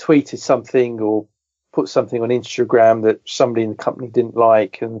tweeted something or put something on Instagram that somebody in the company didn't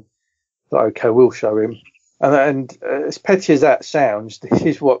like, and thought, okay, we'll show him. And as petty as that sounds, this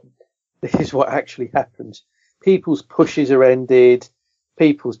is what actually happens. People's pushes are ended,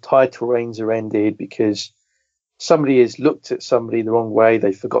 people's title reigns are ended because somebody has looked at somebody the wrong way.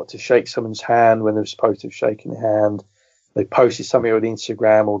 They forgot to shake someone's hand when they were supposed to have shaken their hand. They posted something on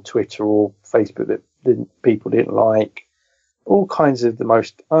Instagram or Twitter or Facebook that people didn't like. All kinds of the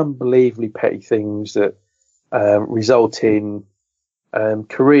most unbelievably petty things that result in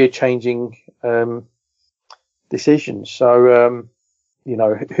career-changing decisions. So,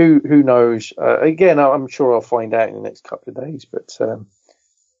 who knows? Again, I'm sure I'll find out in the next couple of days. But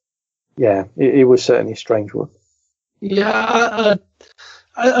yeah, it was certainly a strange one. Yeah,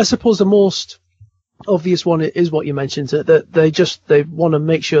 I suppose the most obvious one is what you mentioned, that they want to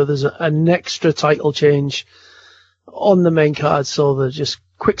make sure there's an extra title change on the main card, so they just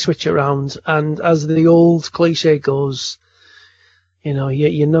quick switch around. And as the old cliche goes,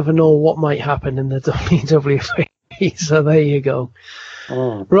 you never know what might happen in the WWE. So there you go.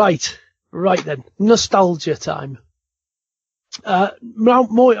 Oh. Right then, nostalgia time. Now,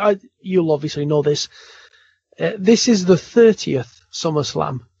 you'll obviously know this. This is the 30th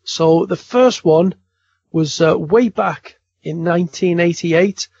SummerSlam. So the first one was way back in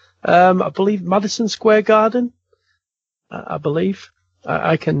 1988. I believe Madison Square Garden. I believe.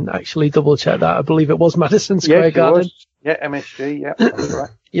 I can actually double check that. I believe it was Madison Square Garden. Was. Yeah, MSG. Yeah, that's right.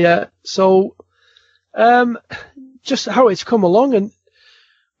 Yeah. So, just how it's come along, and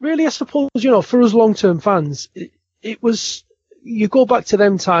really, I suppose, for us long-term fans, it was. You go back to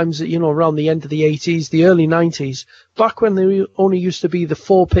them times, around the end of the 80s, the early 90s, back when there only used to be the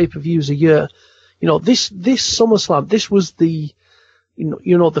 4 pay-per-views a year. This SummerSlam, this was the,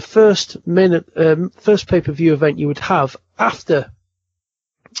 the first pay-per-view event you would have after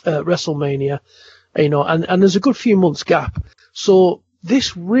WrestleMania, and there's a good few months gap. So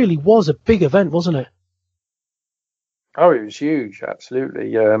this really was a big event, wasn't it? Oh, it was huge,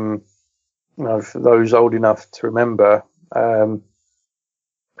 absolutely. For those old enough to remember,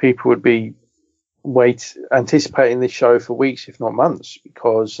 people would be anticipating this show for weeks, if not months,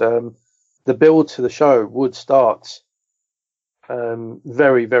 because the build to the show would start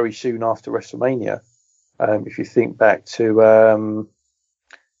very, very soon after WrestleMania. If you think back to,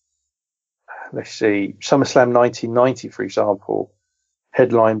 let's see, SummerSlam 1990, for example,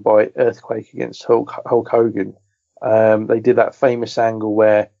 headlined by Earthquake against Hulk Hogan. They did that famous angle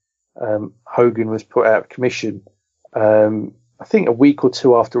where Hogan was put out of commission, I think a week or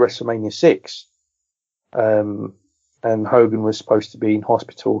two after WrestleMania 6. And Hogan was supposed to be in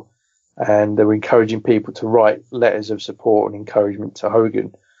hospital, and they were encouraging people to write letters of support and encouragement to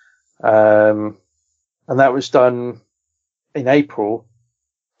Hogan. And that was done in April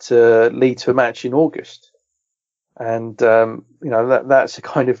to lead to a match in August. And, that's the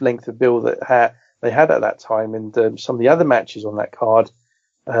kind of length of bill that they had at that time. And some of the other matches on that card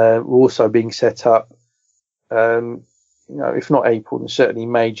were also being set up, if not April, then certainly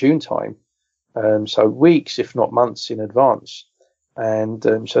May, June time. So weeks, if not months in advance. And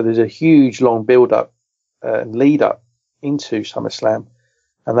so there's a huge long build-up and lead-up into SummerSlam.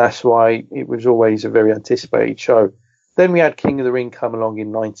 And that's why it was always a very anticipated show. Then we had King of the Ring come along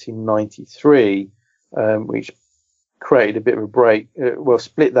in 1993, which created a bit of a break,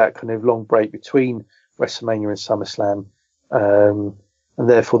 split that kind of long break between WrestleMania and SummerSlam. And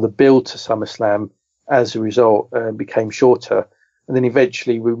therefore the build to SummerSlam, as a result, became shorter. And then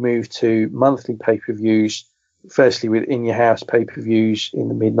eventually we moved to monthly pay-per-views, firstly with in-your-house pay-per-views in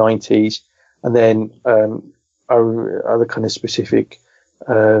the mid-90s, and then other kind of specific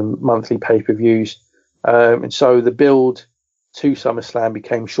monthly pay-per-views. And so the build to SummerSlam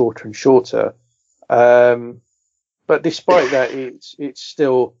became shorter and shorter. But despite that, it's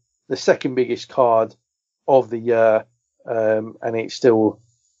still the second biggest card of the year, and it's still,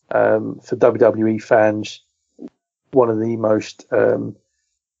 for WWE fans, one of the most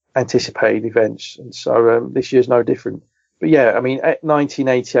anticipated events. And so this year's no different. But yeah, I mean,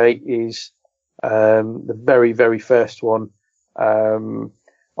 1988 is the very, very first one.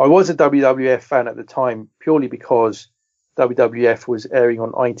 I was a WWF fan at the time purely because WWF was airing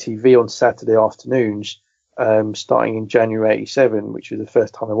on ITV on Saturday afternoons, starting in January 87, which was the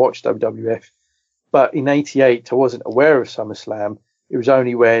first time I watched WWF. But in 88, I wasn't aware of SummerSlam. It was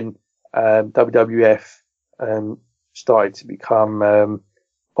only when WWF started to become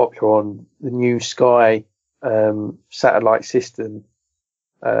popular on the new Sky satellite system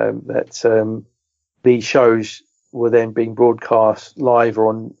that these shows were then being broadcast live or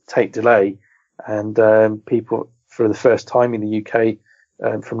on tape delay, and people for the first time in the UK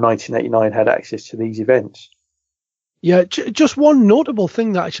from 1989 had access to these events. Yeah, just one notable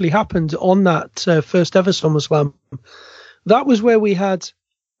thing that actually happened on that first ever SummerSlam. That was where we had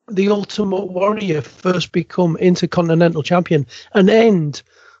the Ultimate Warrior first become Intercontinental Champion and end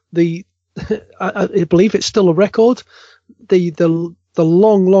the, I believe it's still a record, the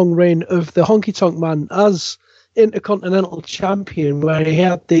long reign of the Honky Tonk Man as Intercontinental Champion, where he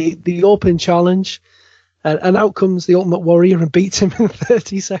had the open challenge, and out comes the Ultimate Warrior and beats him in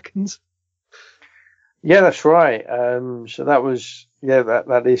 30 seconds. Yeah, that's right. So that was,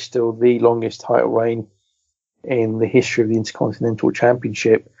 that is still the longest title reign in the history of the Intercontinental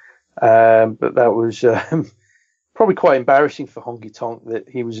Championship. But that was probably quite embarrassing for Honky Tonk that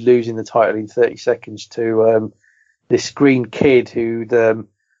he was losing the title in 30 seconds to this green kid who'd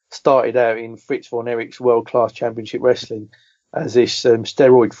started out in Fritz von Erich's World Class Championship Wrestling as this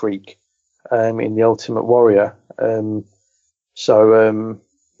steroid freak in the Ultimate Warrior. That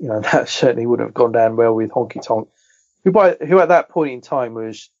certainly wouldn't have gone down well with Honky Tonk, who at that point in time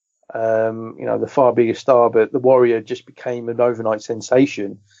was, the far bigger star, but the Warrior just became an overnight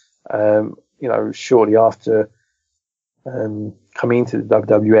sensation, shortly after coming into the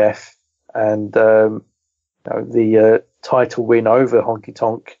WWF, and the title win over Honky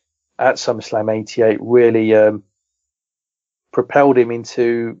Tonk at SummerSlam 88 really propelled him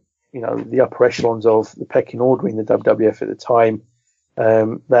into, the upper echelons of the pecking order in the WWF at the time.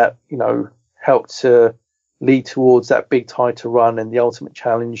 That helped to lead towards that big title run and the Ultimate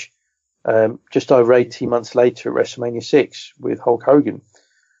Challenge just over 18 months later at WrestleMania 6 with Hulk Hogan.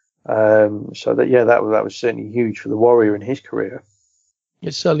 That was certainly huge for the Warrior in his career.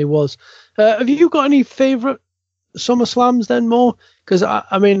 It certainly was. Have you got any favourite SummerSlams then, Mo? Because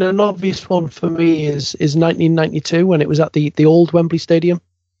I mean, an obvious one for me is 1992 when it was at the old Wembley Stadium.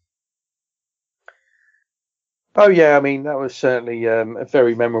 Oh yeah, I mean that was certainly a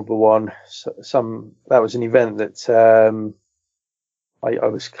very memorable one. That was an event that I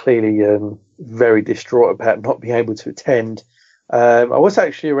was clearly very distraught about not being able to attend. I was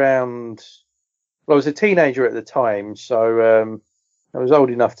actually around. Well, I was a teenager at the time, so I was old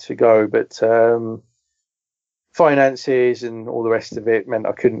enough to go, but finances and all the rest of it meant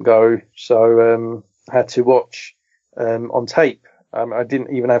I couldn't go. So I had to watch on tape. I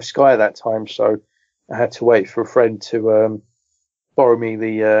didn't even have Sky at that time, so I had to wait for a friend to borrow me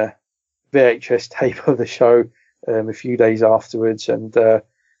the VHS tape of the show a few days afterwards, and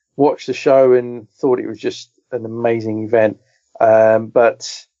watched the show and thought it was just an amazing event.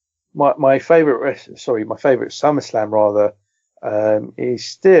 But my favorite SummerSlam rather is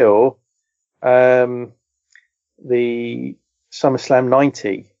still the SummerSlam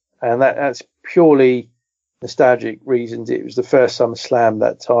 90, and that's purely nostalgic reasons. It was the first SummerSlam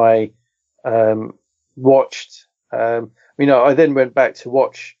that I watched. I then went back to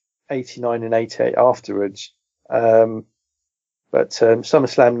watch 89 and 88 afterwards. But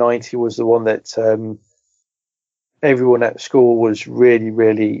SummerSlam 90 was the one that everyone at school was really,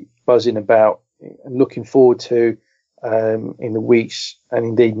 really buzzing about and looking forward to in the weeks and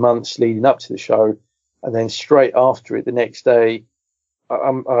indeed months leading up to the show. And then straight after it, the next day,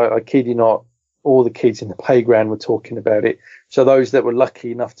 I kid you not, all the kids in the playground were talking about it. So those that were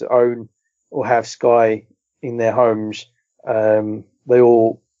lucky enough to own or have Sky in their homes, they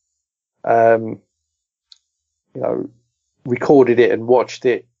all, recorded it and watched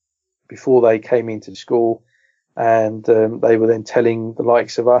it before they came into school. And they were then telling the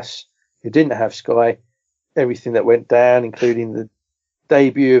likes of us who didn't have Sky everything that went down, including the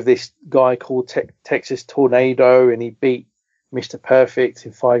debut of this guy called Texas Tornado, and he beat Mr. Perfect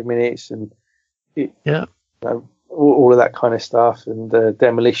in 5 minutes, and all of that kind of stuff, and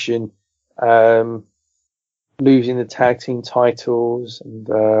Demolition losing the tag team titles, and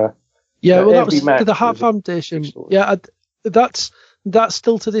that was the Hart Foundation. Yeah, that's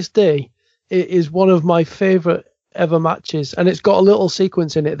still to this day is one of my favorite ever matches, and it's got a little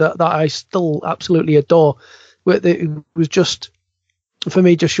sequence in it that I still absolutely adore. It was just, for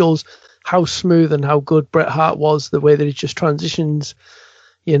me, just shows how smooth and how good Bret Hart was, the way that he just transitions,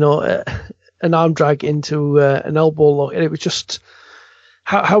 an arm drag into an elbow lock, and it was just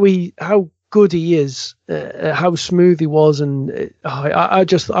how good he is, how smooth he was, and I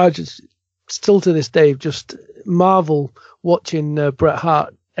just still to this day just marvel watching Bret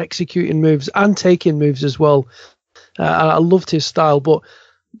Hart executing moves and taking moves as well. I loved his style, but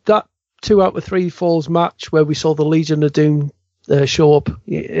that 2 out of 3 falls match where we saw the Legion of Doom show up,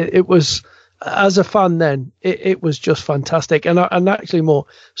 it was, as a fan then, it was just fantastic. And actually more,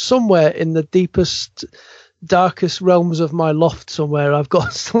 somewhere in the deepest, darkest realms of my loft somewhere, I've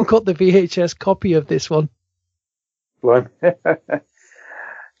still got the VHS copy of this one.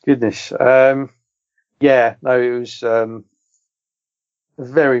 Goodness. It was a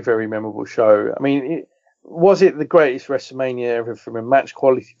very, very memorable show. I mean, was it the greatest WrestleMania ever from a match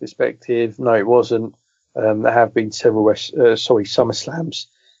quality perspective? No, it wasn't. There have been several SummerSlams.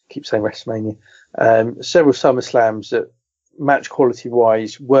 I keep saying WrestleMania. Several SummerSlams that match quality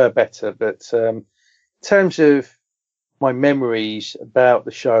wise were better, but in terms of my memories about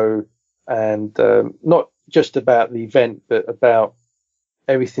the show, and not just about the event, but about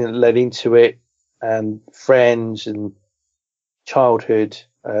everything that led into it, and friends and childhood,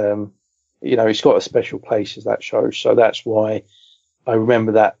 it's got a special place as that show. So that's why I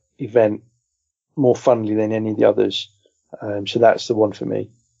remember that event more fondly than any of the others. So that's the one for me.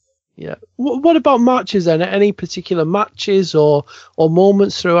 Yeah. What about matches then? Any particular matches or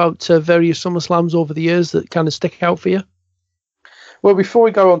moments throughout various SummerSlams over the years that kind of stick out for you? Well, before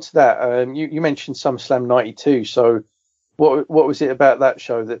we go on to that, you mentioned SummerSlam 92. So what was it about that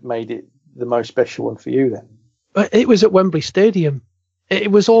show that made it the most special one for you then? It was at Wembley Stadium. It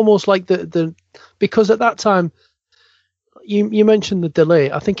was almost like because at that time, you mentioned the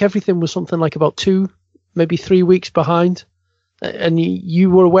delay. I think everything was something like about 2, maybe 3 weeks behind. And you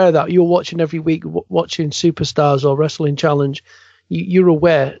were aware that you were watching every week, watching Superstars or Wrestling Challenge. You're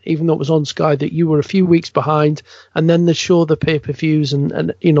aware, even though it was on Sky, that you were a few weeks behind, and then they show the pay-per-views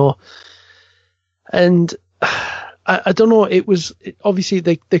and I don't know. It was obviously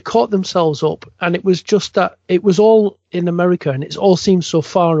they caught themselves up, and it was just that it was all in America, and it all seemed so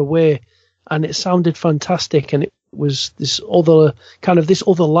far away, and it sounded fantastic, and it was this other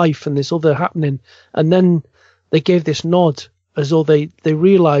life and this other happening, and then they gave this nod as though they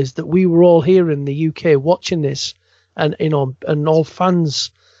realised that we were all here in the UK watching this, and and all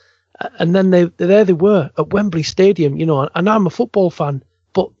fans, and then they were at Wembley Stadium, and I'm a football fan,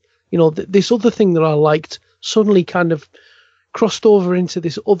 but this other thing that I liked suddenly kind of crossed over into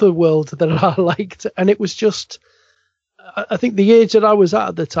this other world that I liked, and it was just, I think the age that I was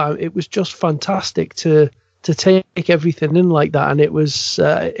at the time, it was just fantastic to take everything in like that, and it was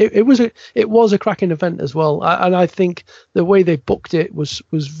a cracking event as well, and I think the way they booked it was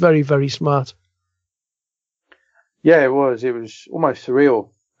very, very smart. Yeah, it was almost surreal.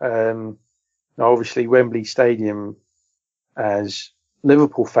 Obviously Wembley Stadium, as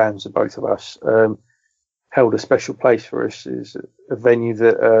Liverpool fans of both of us, held a special place for us. Is a venue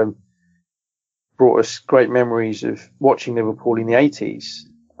that brought us great memories of watching Liverpool in the 80s.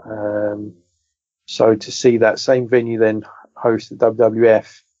 So to see that same venue then host the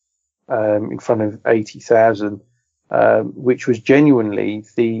WWF in front of 80,000, which was genuinely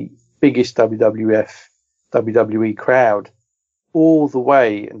the biggest WWE crowd all the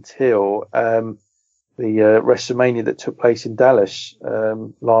way until the WrestleMania that took place in Dallas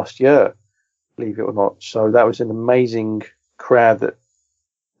last year, believe it or not. So that was an amazing crowd that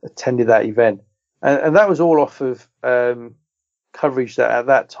attended that event. And that was all off of coverage that at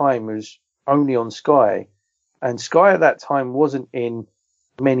that time was only on Sky. And Sky at that time wasn't in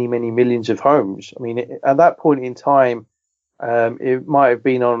many, many millions of homes. I mean, at that point in time, it might have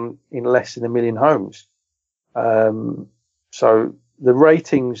been on in less than 1 million homes. So the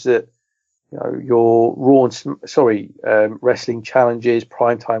ratings that your wrestling challenges,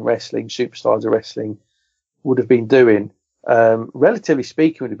 primetime wrestling, superstars of wrestling would have been doing, relatively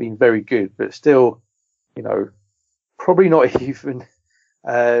speaking, would have been very good, but still, probably not even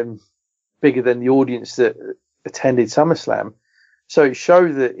bigger than the audience that attended SummerSlam. So it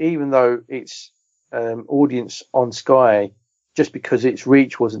showed that even though its audience on Sky, just because its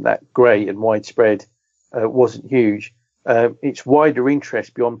reach wasn't that great and widespread, wasn't huge, its wider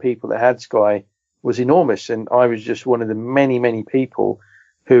interest beyond people that had Sky was enormous. And I was just one of the many, many people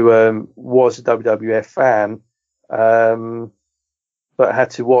who was a WWF fan, but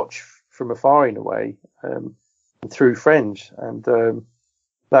had to watch from afar in a way, through friends. And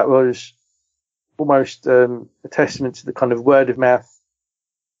that was almost a testament to the kind of word of mouth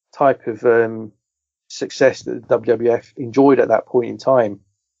type of success that the WWF enjoyed at that point in time,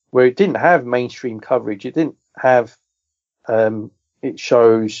 where it didn't have mainstream coverage. It didn't have its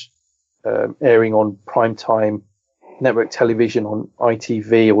shows airing on primetime network television on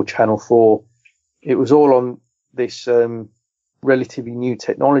ITV or Channel 4. It was all on this relatively new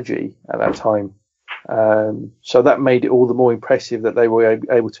technology at that time. So that made it all the more impressive that they were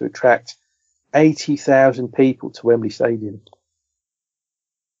able to attract 80,000 people to Wembley Stadium.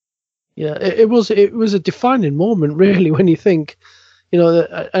 Yeah, it was a defining moment, really, when you think,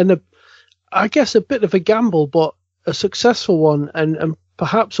 I guess a bit of a gamble, but a successful one, and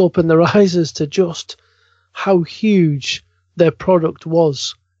perhaps opened their eyes as to just how huge their product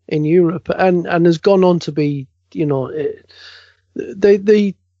was in Europe, and has gone on to be, the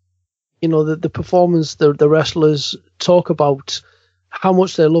performance, the wrestlers talk about how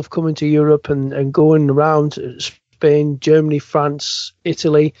much they love coming to Europe and going around Spain, Germany, France,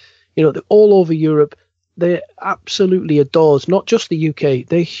 Italy, all over Europe. They absolutely adores, not just the UK.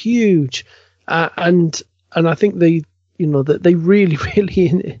 They're huge, and I think they really,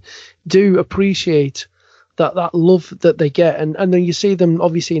 really do appreciate that love that they get. And then you see them,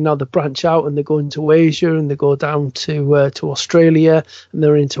 obviously now they branch out and they go into Asia and they go down to Australia and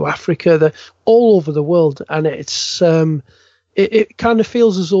they're into Africa. They're all over the world, and it's it kind of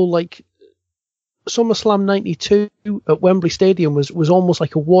feels as though like SummerSlam 92 at Wembley Stadium was almost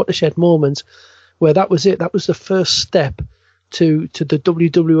like a watershed moment, where that was it. That was the first step to the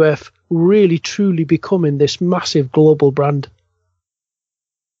WWF really truly becoming this massive global brand.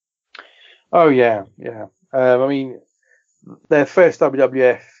 Oh yeah. I mean, their first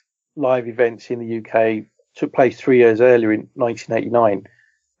WWF live events in the UK took place 3 years earlier in 1989,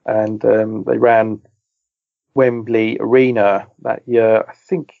 and they ran Wembley Arena that year. I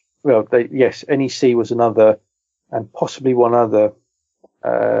think, NEC was another, and possibly one other.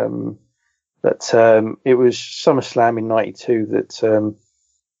 But it was SummerSlam in '92 that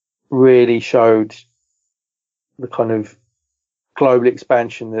really showed the kind of global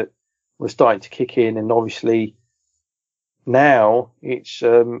expansion that was starting to kick in, and obviously now it's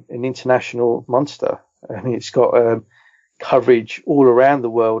an international monster, and it's got coverage all around the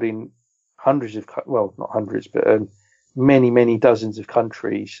world in hundreds of, well, not hundreds, but many dozens of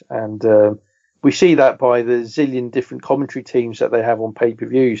countries. And we see that by the zillion different commentary teams that they have on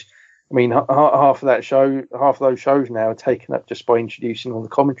pay-per-views. I mean, half of those shows now are taken up just by introducing all the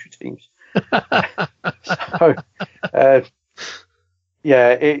commentary teams. So,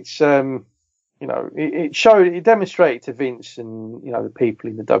 it's it demonstrated to Vince and the people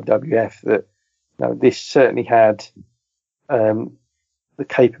in the WWF that this certainly had the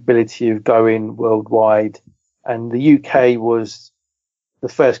capability of going worldwide, and the UK was the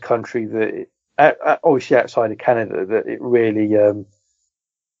first country that, obviously outside of Canada, that it really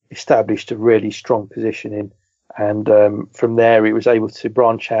established a really strong position in, and from there it was able to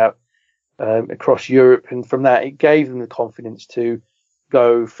branch out across Europe, and from that it gave them the confidence to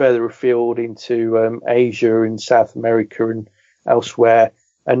go further afield into Asia and South America and elsewhere,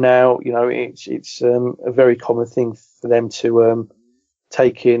 And now, it's a very common thing for them to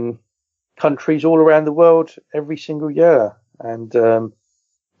take in countries all around the world every single year. And,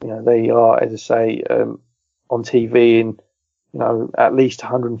 they are, as I say, on TV in, at least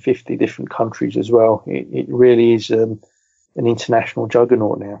 150 different countries as well. It really is an international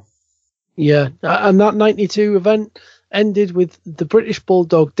juggernaut now. Yeah, and that 92 event ended with the British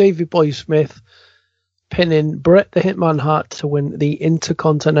Bulldog, Davey Boy Smith, pinning Bret the Hitman Hart to win the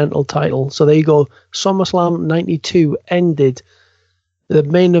Intercontinental title. So there you go. SummerSlam 92 ended. The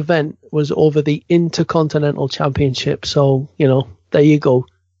main event was over the Intercontinental Championship. So, there you go.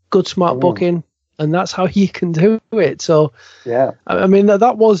 Good, smart booking. And that's how you can do it. So, yeah, I mean,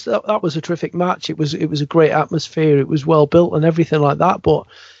 that was a terrific match. It was a great atmosphere. It was well built and everything like that. But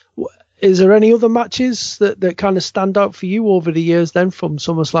is there any other matches that kind of stand out for you over the years then from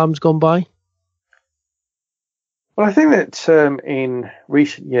SummerSlams gone by? Well, I think that in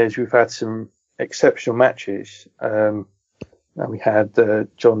recent years we've had some exceptional matches. We had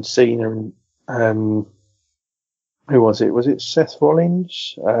John Cena and who was it? Was it Seth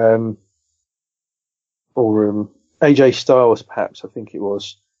Rollins? Or AJ Styles, perhaps, I think it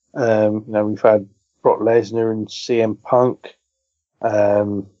was. We've had Brock Lesnar and CM Punk.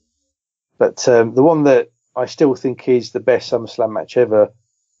 But the one that I still think is the best SummerSlam match ever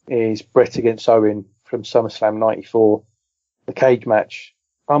is Bret against Owen from SummerSlam 94. The cage match.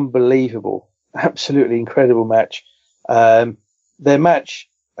 Unbelievable. Absolutely incredible match. Their match,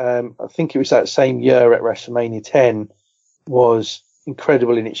 I think it was that same year at WrestleMania 10, was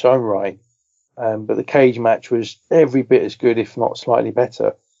incredible in its own right. But the cage match was every bit as good, if not slightly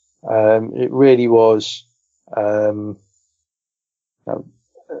better. It really was, in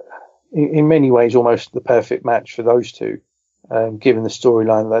many ways, almost the perfect match for those two, given the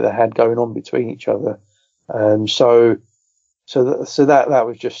storyline that they had going on between each other. So that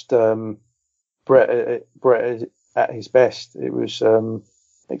was just Bret at his best. It was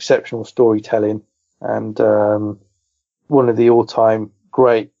exceptional storytelling and one of the all-time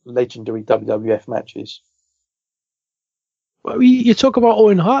great legendary WWF matches. Well, you talk about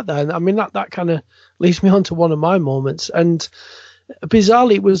Owen Hart there. I mean, that kind of leads me on to one of my moments. And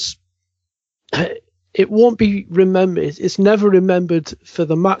bizarrely, it won't be remembered. It's never remembered for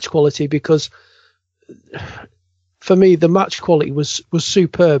the match quality because, for me, the match quality was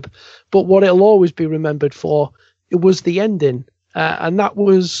superb. But what it'll always be remembered for, it was the ending. And that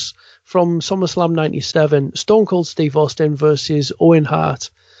was from SummerSlam 97, Stone Cold Steve Austin versus Owen Hart.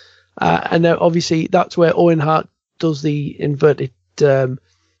 And obviously that's where Owen Hart does the inverted, I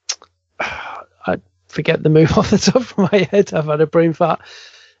forget the move off the top of my head. I've had a brain fart.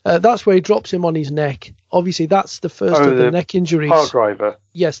 That's where he drops him on his neck. Obviously that's the first of the neck injuries. Pile driver.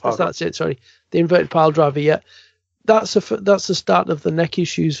 Yes, that's it. Sorry. The inverted pile driver. Yeah. That's the start of the neck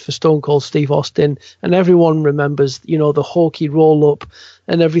issues for Stone Cold Steve Austin, and everyone remembers, the hokey roll up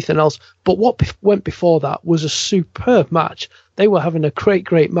and everything else. But what went before that was a superb match. They were having a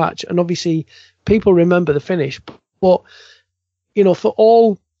great match, and obviously people remember the finish. But for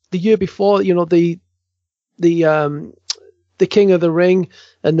all the year before, the King of the Ring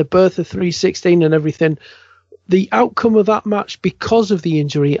and the birth of 316 and everything. The outcome of that match, because of the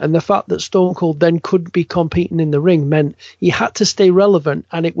injury and the fact that Stone Cold then couldn't be competing in the ring, meant he had to stay relevant,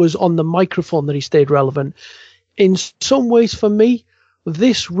 and it was on the microphone that he stayed relevant. In some ways, for me,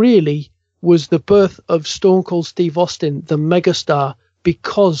 this really was the birth of Stone Cold Steve Austin, the megastar,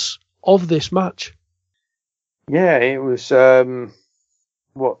 because of this match. Yeah, it was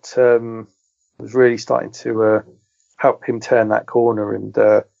what was really starting to help him turn that corner, and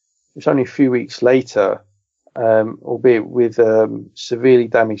it was only a few weeks later, albeit with severely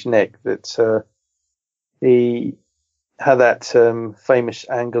damaged neck, that he had that famous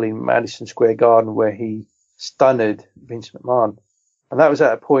angle in Madison Square Garden where he stunned Vince McMahon. And that was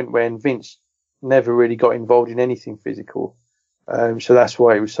at a point when Vince never really got involved in anything physical. So that's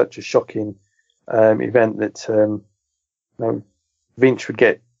why it was such a shocking event that Vince would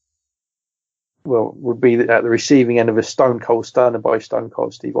be at the receiving end of a Stone Cold Stunner by Stone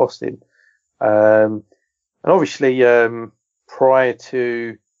Cold Steve Austin. And obviously, prior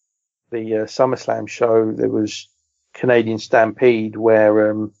to the SummerSlam show, there was Canadian Stampede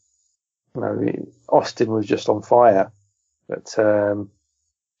where, Austin was just on fire. But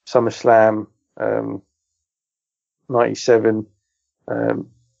SummerSlam 97,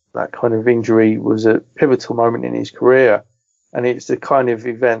 that kind of injury was a pivotal moment in his career. And it's the kind of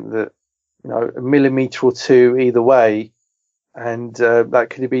event that, a millimetre or two either way, and that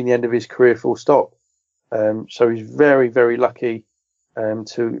could have been the end of his career full stop. So he's very, very lucky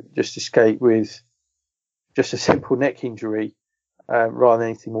to just escape with just a simple neck injury. rather than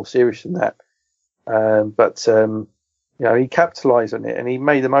anything more serious than that. But he capitalised on it and he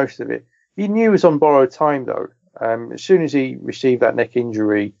made the most of it. He knew he was on borrowed time, though. As soon as he received that neck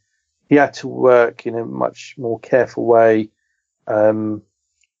injury, he had to work in a much more careful way.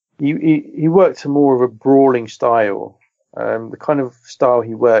 He worked a more of a brawling style. The kind of style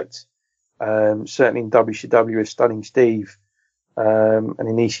he worked, certainly in WCW as Stunning Steve, and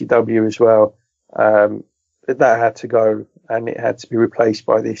in ECW as well, that had to go, and it had to be replaced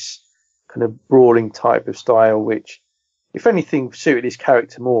by this kind of brawling type of style, which, if anything, suited his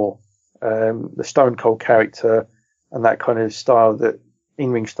character more. The Stone Cold character and that kind of style, that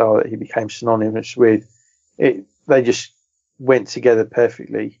in-ring style that he became synonymous with, they just went together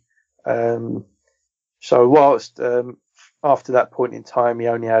perfectly. So whilst after that point in time, he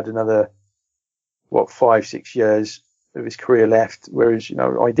only had another 5-6 years of his career left, whereas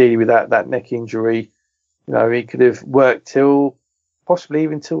ideally with that neck injury, he could have worked till possibly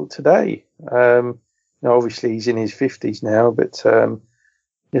even till today. Obviously he's in his 50s now, but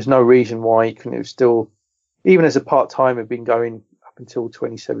there's no reason why he couldn't have still, even as a part-timer, been going up until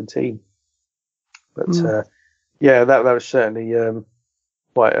 2017. But that was certainly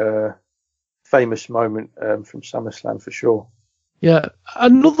quite a famous moment from SummerSlam for sure. Yeah,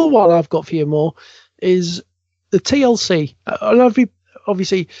 another one I've got for you, Mo, is the TLC.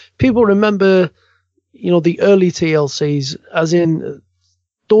 Obviously, people remember, the early TLCs, as in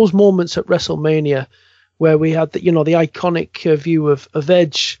those moments at WrestleMania where we had the iconic view of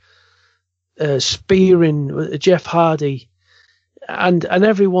Edge spearing Jeff Hardy, and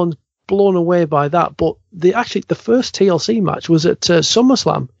everyone's blown away by that. But the first TLC match was at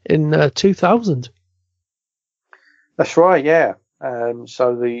SummerSlam in 2000. That's right, yeah.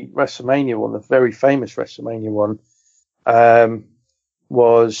 So the WrestleMania one, the very famous WrestleMania one,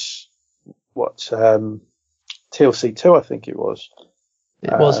 was TLC 2, I think it was.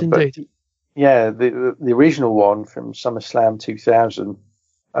 It was indeed. The original one from SummerSlam 2000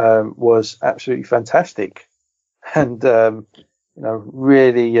 was absolutely fantastic, and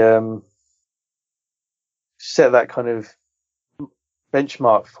really set that kind of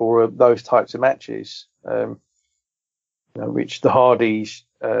benchmark for those types of matches. Which the Hardys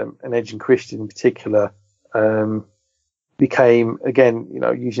and Edge and Christian in particular became, again,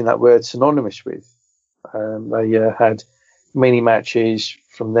 using that word, synonymous with. They had many matches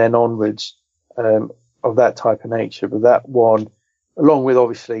from then onwards of that type of nature, but that one, along with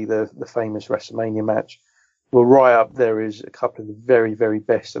obviously the famous WrestleMania match, were right up there as a couple of the very, very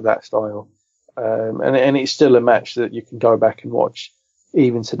best of that style. And it's still a match that you can go back and watch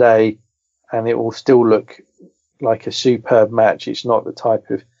even today, and it will still look like a superb match. It's not the type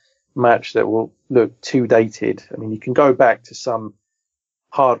of match that will look too dated. I mean, you can go back to some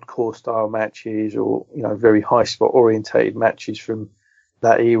hardcore style matches or, very high spot orientated matches from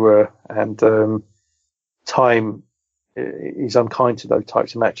that era, and time is unkind to those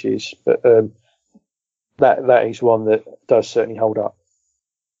types of matches, but that is one that does certainly hold up.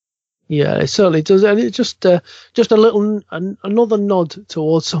 Yeah, it certainly does, and it's just a little another nod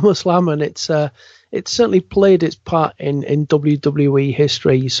towards SummerSlam, and it's certainly played its part in WWE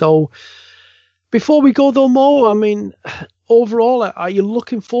history. So before we go though, Mo, I mean, overall, are you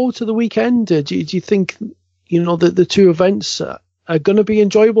looking forward to the weekend? Do you think the two events are going to be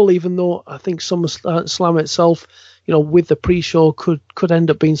enjoyable? Even though I think SummerSlam itself, with the pre-show could end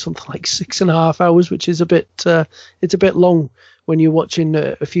up being something like 6.5 hours, which is a bit long when you're watching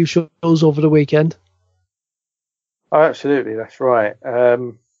a few shows over the weekend. Oh, absolutely, that's right.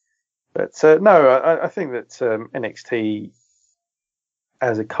 But no, I think that NXT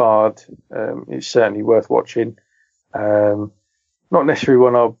as a card is certainly worth watching. Not necessarily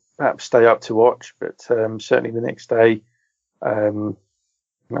one I'll perhaps stay up to watch, but certainly the next day I'll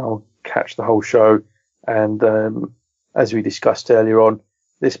catch the whole show. And as we discussed earlier on,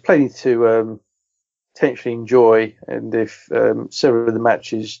 there's plenty to potentially enjoy. And if several of the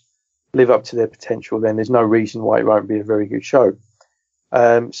matches live up to their potential, then there's no reason why it won't be a very good show.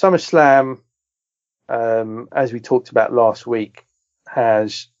 SummerSlam, as we talked about last week,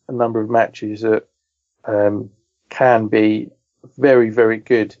 has a number of matches that can be very, very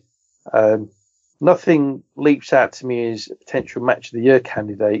good. Nothing leaps out to me as a potential match of the year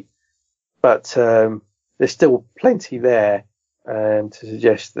candidate, but there's still plenty there to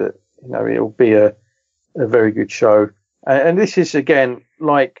suggest that it'll be a very good show. And this is, again,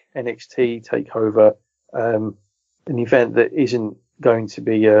 like NXT TakeOver, an event that isn't going to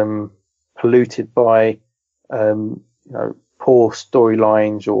be polluted by poor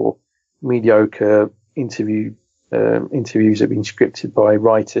storylines or mediocre interviews that have been scripted by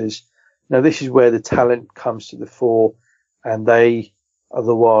writers. Now, this is where the talent comes to the fore, and they are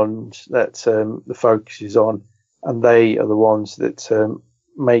the ones that the focus is on, and they are the ones that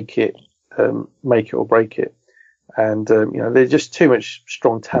make it or break it. And there's just too much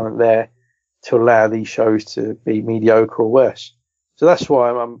strong talent there to allow these shows to be mediocre or worse. So that's why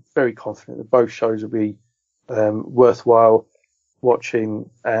I'm very confident that both shows will be worthwhile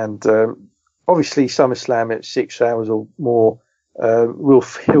watching. And obviously SummerSlam at 6 hours or more will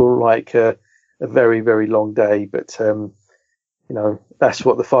feel like a very, very long day. But, that's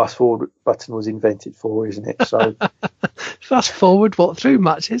what the fast forward button was invented for, isn't it? So fast forward, what, through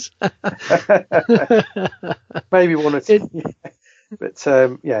matches? Maybe one or two. But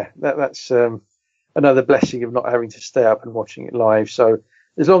that's another blessing of not having to stay up and watching it live. So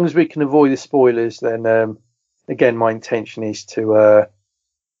as long as we can avoid the spoilers, then again, my intention is to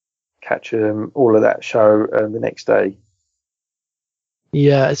catch all of that show the next day.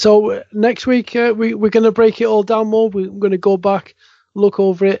 Yeah, so next week we're going to break it all down more. We're going to go back, look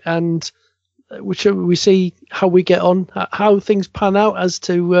over it, and we see how we get on, how things pan out as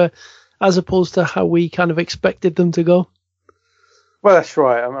opposed to how we kind of expected them to go. Well, that's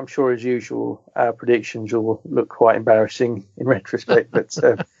right. I'm sure, as usual, our predictions will look quite embarrassing in retrospect. But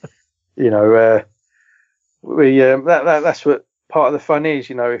that's what part of the fun is.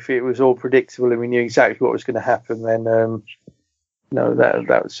 If it was all predictable and we knew exactly what was going to happen, then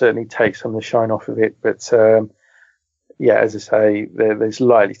that would certainly take some of the shine off of it. But as I say, there's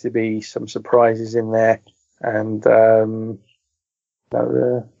likely to be some surprises in there, and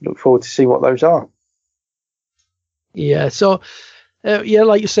look forward to seeing what those are. Yeah. So.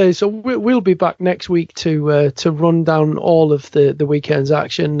 Like you say, so we'll be back next week to run down all of the weekend's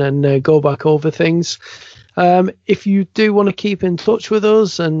action and go back over things. If you do want to keep in touch with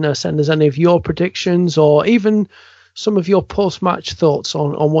us and send us any of your predictions or even some of your post-match thoughts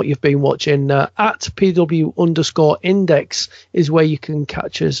on what you've been watching, at PW_index is where you can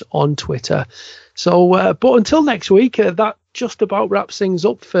catch us on Twitter. So, but until next week, that just about wraps things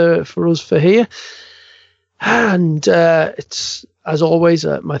up for us for here. And it's, as always,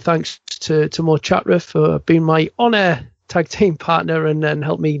 my thanks to Mo Chatra for being my on-air tag team partner and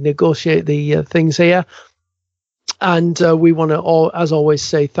help me negotiate the things here. And we want to, as always,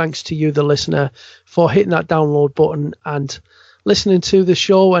 say thanks to you, the listener, for hitting that download button and listening to the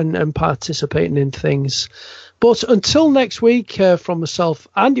show and participating in things. But until next week, from myself,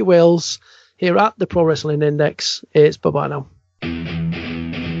 Andy Wales, here at the Pro Wrestling Index, it's bye-bye now.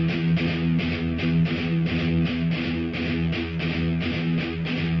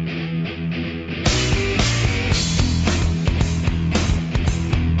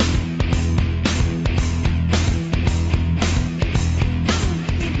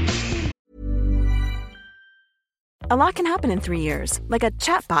 A lot can happen in 3 years, like a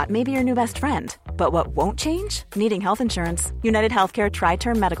chatbot may be your new best friend. But what won't change? Needing health insurance. United Healthcare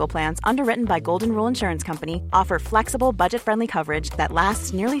Tri-Term Medical Plans, underwritten by Golden Rule Insurance Company, offer flexible, budget-friendly coverage that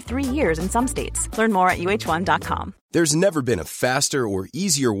lasts nearly 3 years in some states. Learn more at UH1.com. There's never been a faster or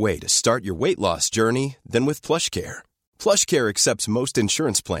easier way to start your weight loss journey than with PlushCare. PlushCare accepts most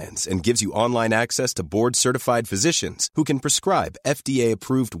insurance plans and gives you online access to board-certified physicians who can prescribe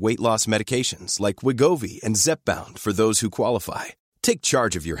FDA-approved weight loss medications like Wegovy and Zepbound for those who qualify. Take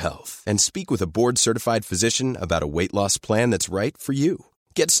charge of your health and speak with a board-certified physician about a weight loss plan that's right for you.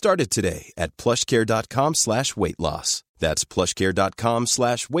 Get started today at plushcare.com/weight-loss. That's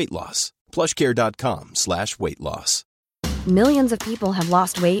plushcare.com/weight-loss. plushcare.com/weight-loss. Millions of people have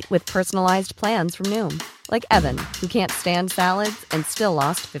lost weight with personalized plans from Noom. Like Evan, who can't stand salads and still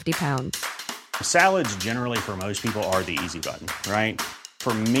lost 50 pounds. Salads generally for most people are the easy button, right?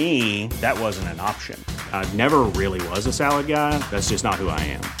 For me, that wasn't an option. I never really was a salad guy. That's just not who I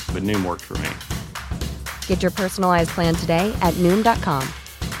am. But Noom worked for me. Get your personalized plan today at Noom.com.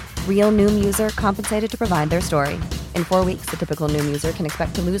 Real Noom user compensated to provide their story. In 4 weeks, the typical Noom user can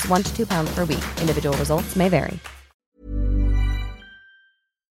expect to lose 1 to 2 pounds per week. Individual results may vary.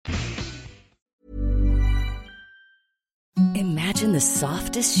 Imagine the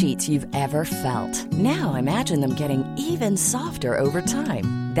softest sheets you've ever felt. Now imagine them getting even softer over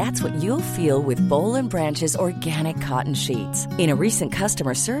time. That's what you'll feel with Boll & Branch's organic cotton sheets. In a recent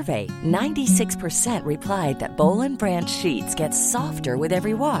customer survey, 96% replied that Boll & Branch sheets get softer with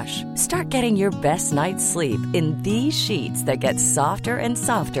every wash. Start getting your best night's sleep in these sheets that get softer and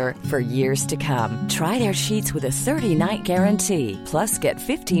softer for years to come. Try their sheets with a 30-night guarantee. Plus, get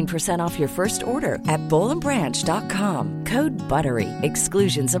 15% off your first order at bollandbranch.com. Code BUTTERY.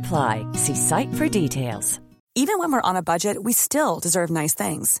 Exclusions apply. See site for details. Even when we're on a budget, we still deserve nice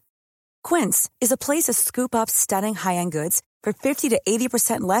things. Quince is a place to scoop up stunning high-end goods for 50 to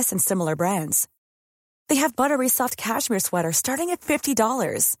 80% less than similar brands. They have buttery soft cashmere sweaters starting at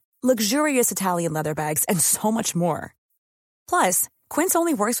 $50, luxurious Italian leather bags, and so much more. Plus, Quince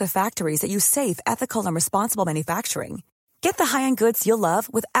only works with factories that use safe, ethical, and responsible manufacturing. Get the high-end goods you'll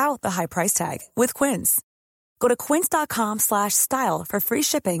love without the high price tag with Quince. Go to quince.com/style for free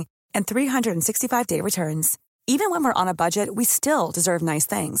shipping and 365-day returns. Even when we're on a budget, we still deserve nice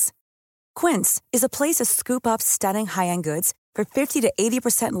things. Quince is a place to scoop up stunning high-end goods for 50 to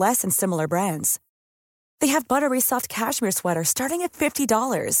 80% less than similar brands. They have buttery soft cashmere sweaters starting at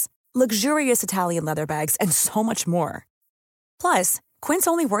 $50, luxurious Italian leather bags, and so much more. Plus, Quince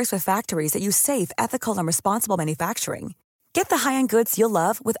only works with factories that use safe, ethical, and responsible manufacturing. Get the high-end goods you'll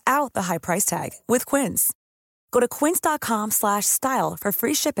love without the high price tag with Quince. Go to quince.com/style for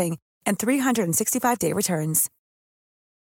free shipping and 365-day returns.